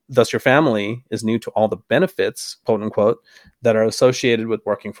industry. Thus, your family is new to all the benefits, quote unquote, that are associated with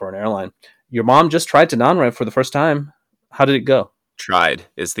working for an airline. Your mom just tried to non-rev for the first time. How did it go? Tried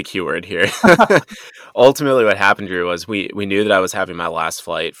is the key word here. Ultimately, what happened, Drew, was we knew that I was having my last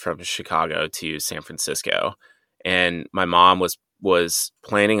flight from Chicago to San Francisco, and my mom was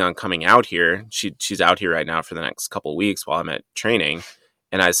planning on coming out here. She's out here right now for the next couple of weeks while I'm at training.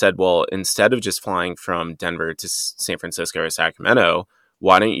 And I said, well, instead of just flying from Denver to San Francisco or Sacramento,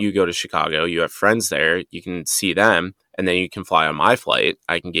 why don't you go to Chicago? You have friends there. You can see them, and then you can fly on my flight.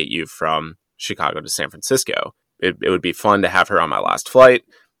 I can get you from Chicago to San Francisco. It would be fun to have her on my last flight.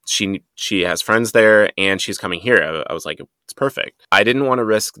 She has friends there, and she's coming here. I was like, it's perfect. I didn't want to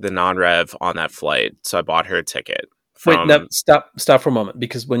risk the non-rev on that flight, so I bought her a ticket. Wait, now, stop for a moment,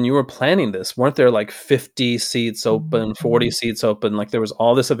 because when you were planning this, weren't there like 50 seats open, 40 seats open? Like there was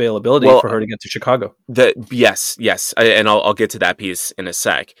all this availability for her to get to Chicago. Yes. And I'll get to that piece in a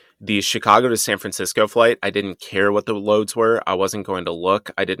sec. The Chicago to San Francisco flight, I didn't care what the loads were. I wasn't going to look.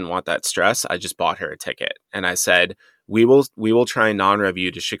 I didn't want that stress. I just bought her a ticket. And I said, we will try and non-rev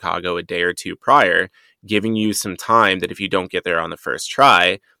you to Chicago a day or two prior, giving you some time that if you don't get there on the first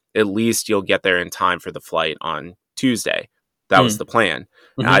try, at least you'll get there in time for the flight on Tuesday. That was the plan.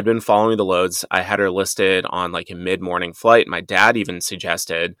 And I'd been following the loads. I had her listed on like a mid-morning flight. My dad even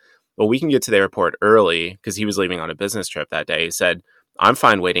suggested, well, we can get to the airport early because he was leaving on a business trip that day. He said, I'm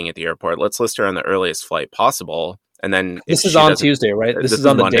fine waiting at the airport. Let's list her on the earliest flight possible. And then this is on Tuesday, right? This is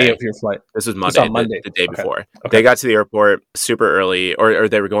on the Monday. Day of your flight. This was Monday, the day before. Okay. They got to the airport super early, or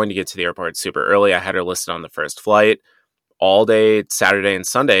they were going to get to the airport super early. I had her listed on the first flight. All day Saturday and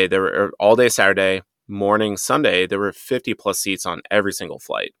Sunday, all day Saturday, morning Sunday, there were 50 plus seats on every single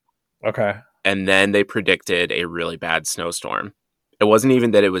flight. Okay. And then they predicted a really bad snowstorm. It wasn't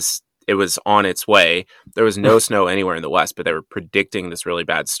even that it was on its way. There was no snow anywhere in the West, but they were predicting this really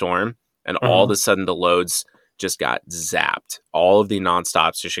bad storm. And all of a sudden the loads just got zapped. All of the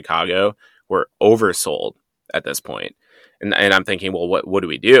nonstops to Chicago were oversold at this point. And I'm thinking, well, what do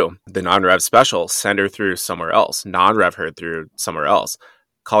we do? The non-rev special, send her through somewhere else. Non-rev her through somewhere else.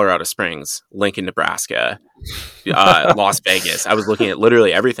 Colorado Springs, Lincoln, Nebraska, Las Vegas. I was looking at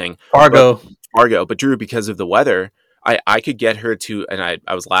literally everything. Fargo. But Drew, because of the weather, I could get her to, and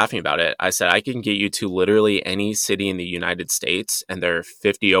I was laughing about it. I said, I can get you to literally any city in the United States, and there are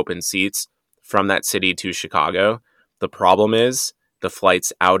 50 open seats from that city to Chicago. The problem is the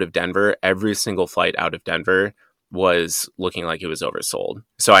flights out of Denver, every single flight out of Denver was looking like it was oversold.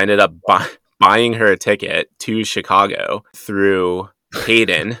 So I ended up buying her a ticket to Chicago through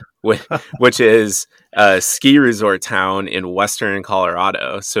Hayden, which is a ski resort town in western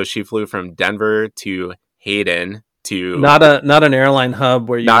Colorado. So she flew from Denver to Hayden to not an airline hub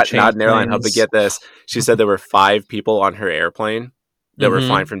where you not an airline hub. But get this, she said there were 5 people on her airplane that were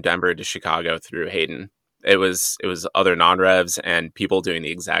flying from Denver to Chicago through Hayden. It was other non-revs and people doing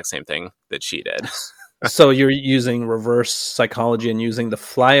the exact same thing that she did. So you're using reverse psychology and using the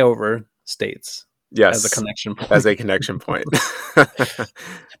flyover states. Yes, as a connection point.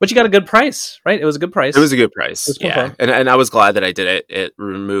 But you got a good price, right? It was a good price. It was a good price. Yeah. And I was glad that I did it. It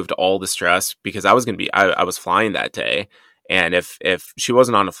removed all the stress because I was I was flying that day. And if she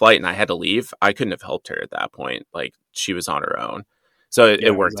wasn't on a flight and I had to leave, I couldn't have helped her at that point. Like she was on her own. So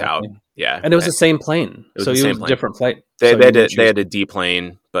it worked out. Yeah. And it was the same plane. It was a different flight. They had to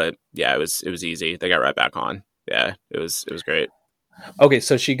deplane, but yeah, it was easy. They got right back on. Yeah. It was great. Okay.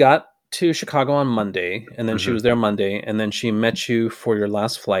 So she got to Chicago on Monday, and then she was there Monday, and then she met you for your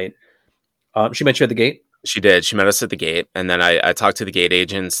last flight. She met you at the gate? She did. She met us at the gate, and then I talked to the gate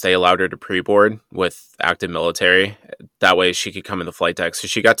agents. They allowed her to pre-board with active military. That way she could come in the flight deck. So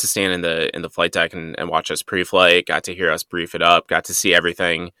she got to stand in the flight deck and watch us pre-flight, got to hear us brief it up, got to see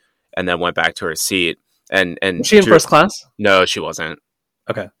everything, and then went back to her seat. And was she in first class? No, she wasn't.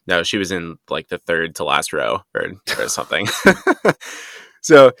 Okay. No, she was in like the third to last row or something.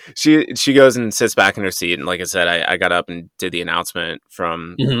 So she goes and sits back in her seat, and like I said, I got up and did the announcement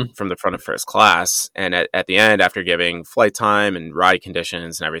from the front of first class, and at the end, after giving flight time and ride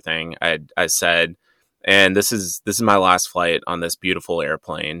conditions and everything, I said, and this is my last flight on this beautiful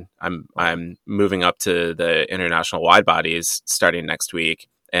airplane. I'm moving up to the international wide bodies starting next week.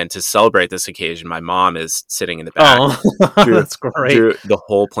 And to celebrate this occasion, my mom is sitting in the back. Oh, that's great. The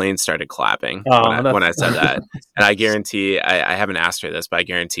whole plane started clapping when I said that. And I guarantee, I haven't asked her this, but I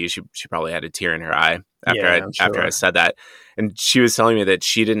guarantee she probably had a tear in her eye after I said that. And she was telling me that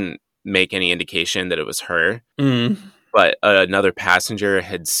she didn't make any indication that it was her. But another passenger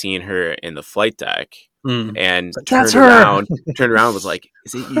had seen her in the flight deck. And turned around and was like,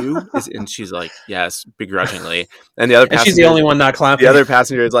 is it you? And she's like, yes, begrudgingly. And the other passenger, she's the only one not clapping. The other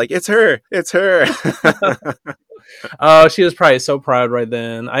passenger is like, it's her. Oh, she was probably so proud right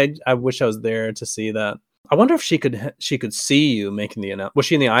then. I wish I was there to see that. I wonder if she could see you making the announcement. Was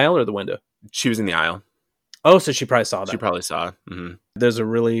she in the aisle or the window? She was in the aisle. Oh, so she probably saw that. She probably saw. Mm-hmm. There's a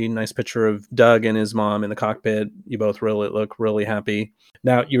really nice picture of Doug and his mom in the cockpit. You both look really happy.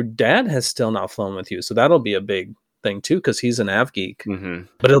 Now, your dad has still not flown with you, so that'll be a big thing too, because he's an av geek.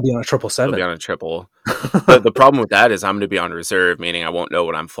 But it'll be on a 777. It'll be on a triple. The problem with that is I'm going to be on reserve, meaning I won't know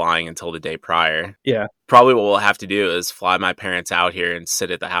what I'm flying until the day prior. Yeah. Probably what we'll have to do is fly my parents out here and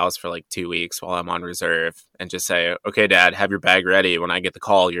sit at the house for like 2 weeks while I'm on reserve and just say, okay, Dad, have your bag ready. When I get the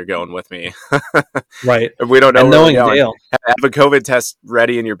call, you're going with me. Right. If we don't know where we're going, Dale, have a COVID test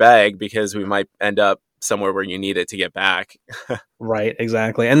ready in your bag because we might end up somewhere where you need it to get back. Right,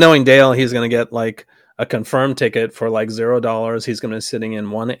 exactly. And knowing Dale, he's going to get like a confirmed ticket for like $0. He's going to be sitting in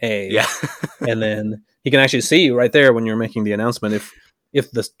 1A. Yeah. And then he can actually see you right there when you're making the announcement.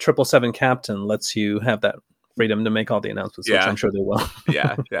 If the 777 captain lets you have that freedom to make all the announcements, which I'm sure they will.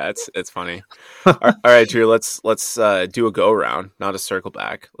 yeah, it's funny. All right, Drew, let's do a go around, not a circle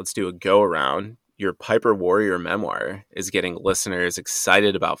back. Let's do a go around. Your Piper Warrior memoir is getting listeners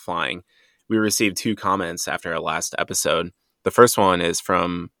excited about flying. We received 2 comments after our last episode. The first one is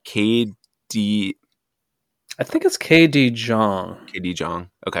from KD. I think it's KD Jong. KD Jong.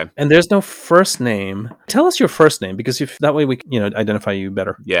 Okay. And there's no first name. Tell us your first name, because that way we identify you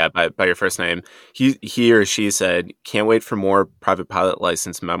better. Yeah, by your first name. He or she said, "Can't wait for more private pilot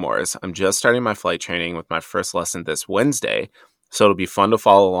license memoirs. I'm just starting my flight training with my first lesson this Wednesday, so it'll be fun to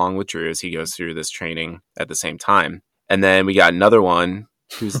follow along with Drew as he goes through this training at the same time." And then we got another one.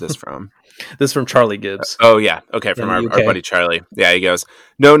 Who's this from? This is from Charlie Gibbs. Oh, yeah. Okay, from our buddy Charlie. Yeah, he goes,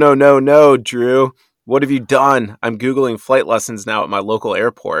 No, Drew. What have you done? I'm Googling flight lessons now at my local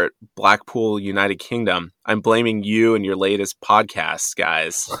airport, Blackpool, United Kingdom. I'm blaming you and your latest podcast,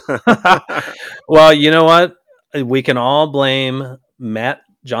 guys. Well, you know what? We can all blame Matt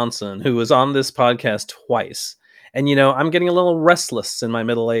Johnson, who was on this podcast twice. And, I'm getting a little restless in my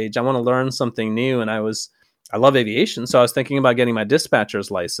middle age. I want to learn something new. And I love aviation. So I was thinking about getting my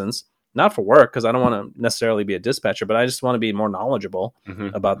dispatcher's license, not for work, because I don't want to necessarily be a dispatcher, but I just want to be more knowledgeable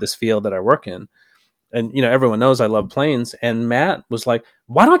about this field that I work in. And, everyone knows I love planes. And Matt was like,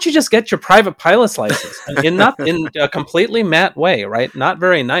 why don't you just get your private pilot's license? In a completely Matt way, right? Not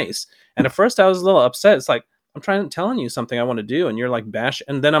very nice. And at first I was a little upset. It's like, I'm telling you something I want to do. And you're like, bash.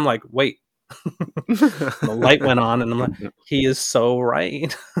 And then I'm like, wait, the light went on and I'm like, he is so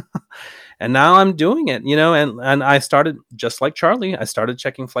right. And now I'm doing it, and I started just like Charlie. I started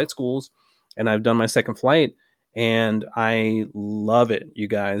checking flight schools and I've done my second flight and I love it, you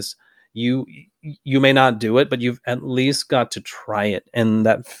guys. You may not do it, but you've at least got to try it. And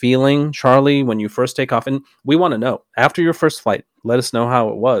that feeling, Charlie, when you first take off, and we want to know after your first flight, let us know how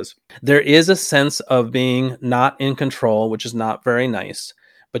it was. There is a sense of being not in control, which is not very nice,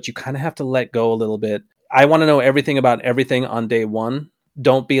 but you kind of have to let go a little bit. I want to know everything about everything on day one.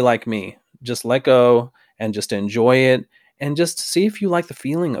 Don't be like me. Just let go and just enjoy it. And just see if you like the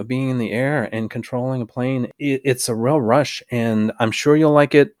feeling of being in the air and controlling a plane. It's a real rush, and I'm sure you'll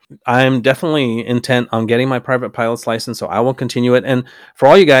like it. I'm definitely intent on getting my private pilot's license, so I will continue it. And for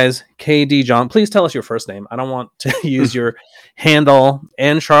all you guys, KD John, please tell us your first name. I don't want to use your handle.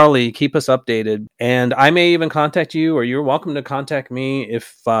 And Charlie, keep us updated. And I may even contact you, or you're welcome to contact me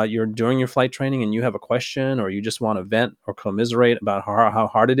if you're doing your flight training and you have a question, or you just want to vent or commiserate about how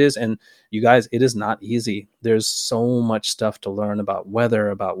hard it is. And you guys, it is not easy. There's so much stuff to learn about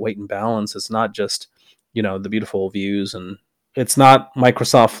weather, about weight and balance. It's not just, the beautiful views, and it's not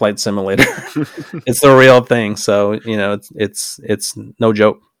Microsoft Flight Simulator. It's the real thing. So, it's no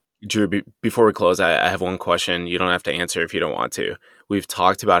joke. Drew, before we close, I have one question. You don't have to answer if you don't want to. We've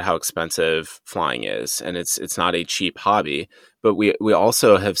talked about how expensive flying is, and it's not a cheap hobby, but we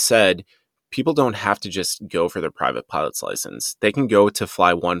also have said people don't have to just go for their private pilot's license. They can go to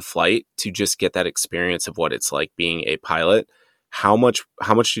fly one flight to just get that experience of what it's like being a pilot. How much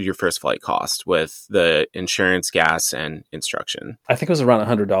did your first flight cost with the insurance, gas, and instruction? I think it was around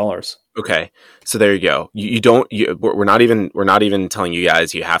 $100. Okay, so there you go. We're not even telling you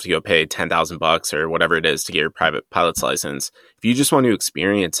guys you have to go pay $10,000 or whatever it is to get your private pilot's license. If you just want to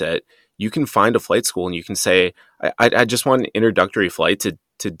experience it, you can find a flight school and you can say, I just want an introductory flight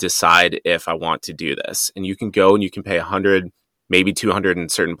to decide if I want to do this. And you can go and you can pay $100, maybe $200 in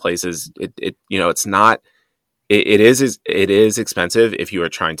certain places. It's not. It is expensive if you are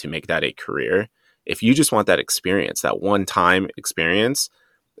trying to make that a career. If you just want that experience, that one-time experience,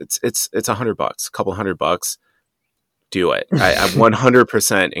 it's $100, a couple $100. Do it. I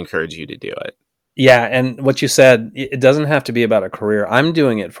 100% encourage you to do it. Yeah, and what you said, it doesn't have to be about a career. I'm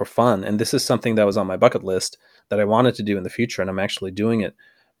doing it for fun, and this is something that was on my bucket list that I wanted to do in the future, and I'm actually doing it.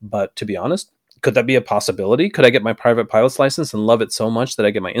 But to be honest, could that be a possibility? Could I get my private pilot's license and love it so much that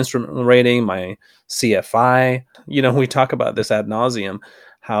I get my instrument rating, my CFI? We talk about this ad nauseum,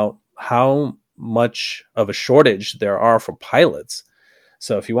 how much of a shortage there are for pilots.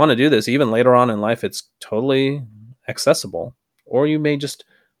 So if you want to do this, even later on in life, it's totally accessible. Or you may just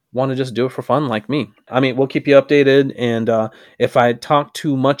want to just do it for fun like me. I mean, we'll keep you updated. And if I talk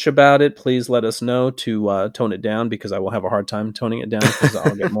too much about it, please let us know to tone it down, because I will have a hard time toning it down because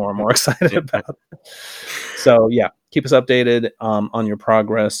I'll get more and more excited about it. So yeah, keep us updated on your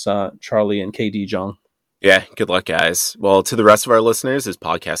progress, Charlie and KD Jong. Yeah, good luck, guys. Well, to the rest of our listeners, this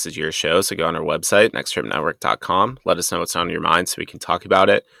podcast is your show, so go on our website, nexttripnetwork.com. Let us know what's on your mind so we can talk about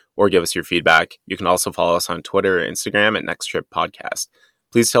it, or give us your feedback. You can also follow us on Twitter or Instagram at Next Trip Podcast.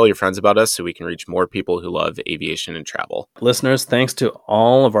 Please tell your friends about us so we can reach more people who love aviation and travel. Listeners, thanks to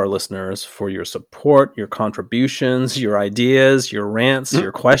all of our listeners for your support, your contributions, your ideas, your rants,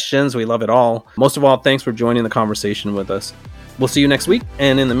 your questions. We love it all. Most of all, thanks for joining the conversation with us. We'll see you next week.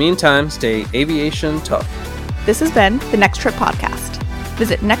 And in the meantime, stay aviation tough. This has been the Next Trip Podcast.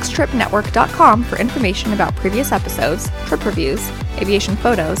 Visit nexttripnetwork.com for information about previous episodes, trip reviews, aviation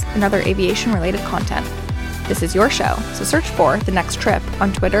photos, and other aviation-related content. This is your show, so search for The Next Trip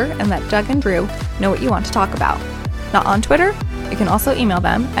on Twitter and let Doug and Drew know what you want to talk about. Not on Twitter? You can also email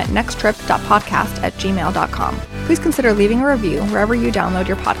them at nexttrip.podcast@gmail.com. Please consider leaving a review wherever you download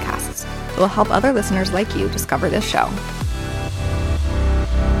your podcasts. It will help other listeners like you discover this show.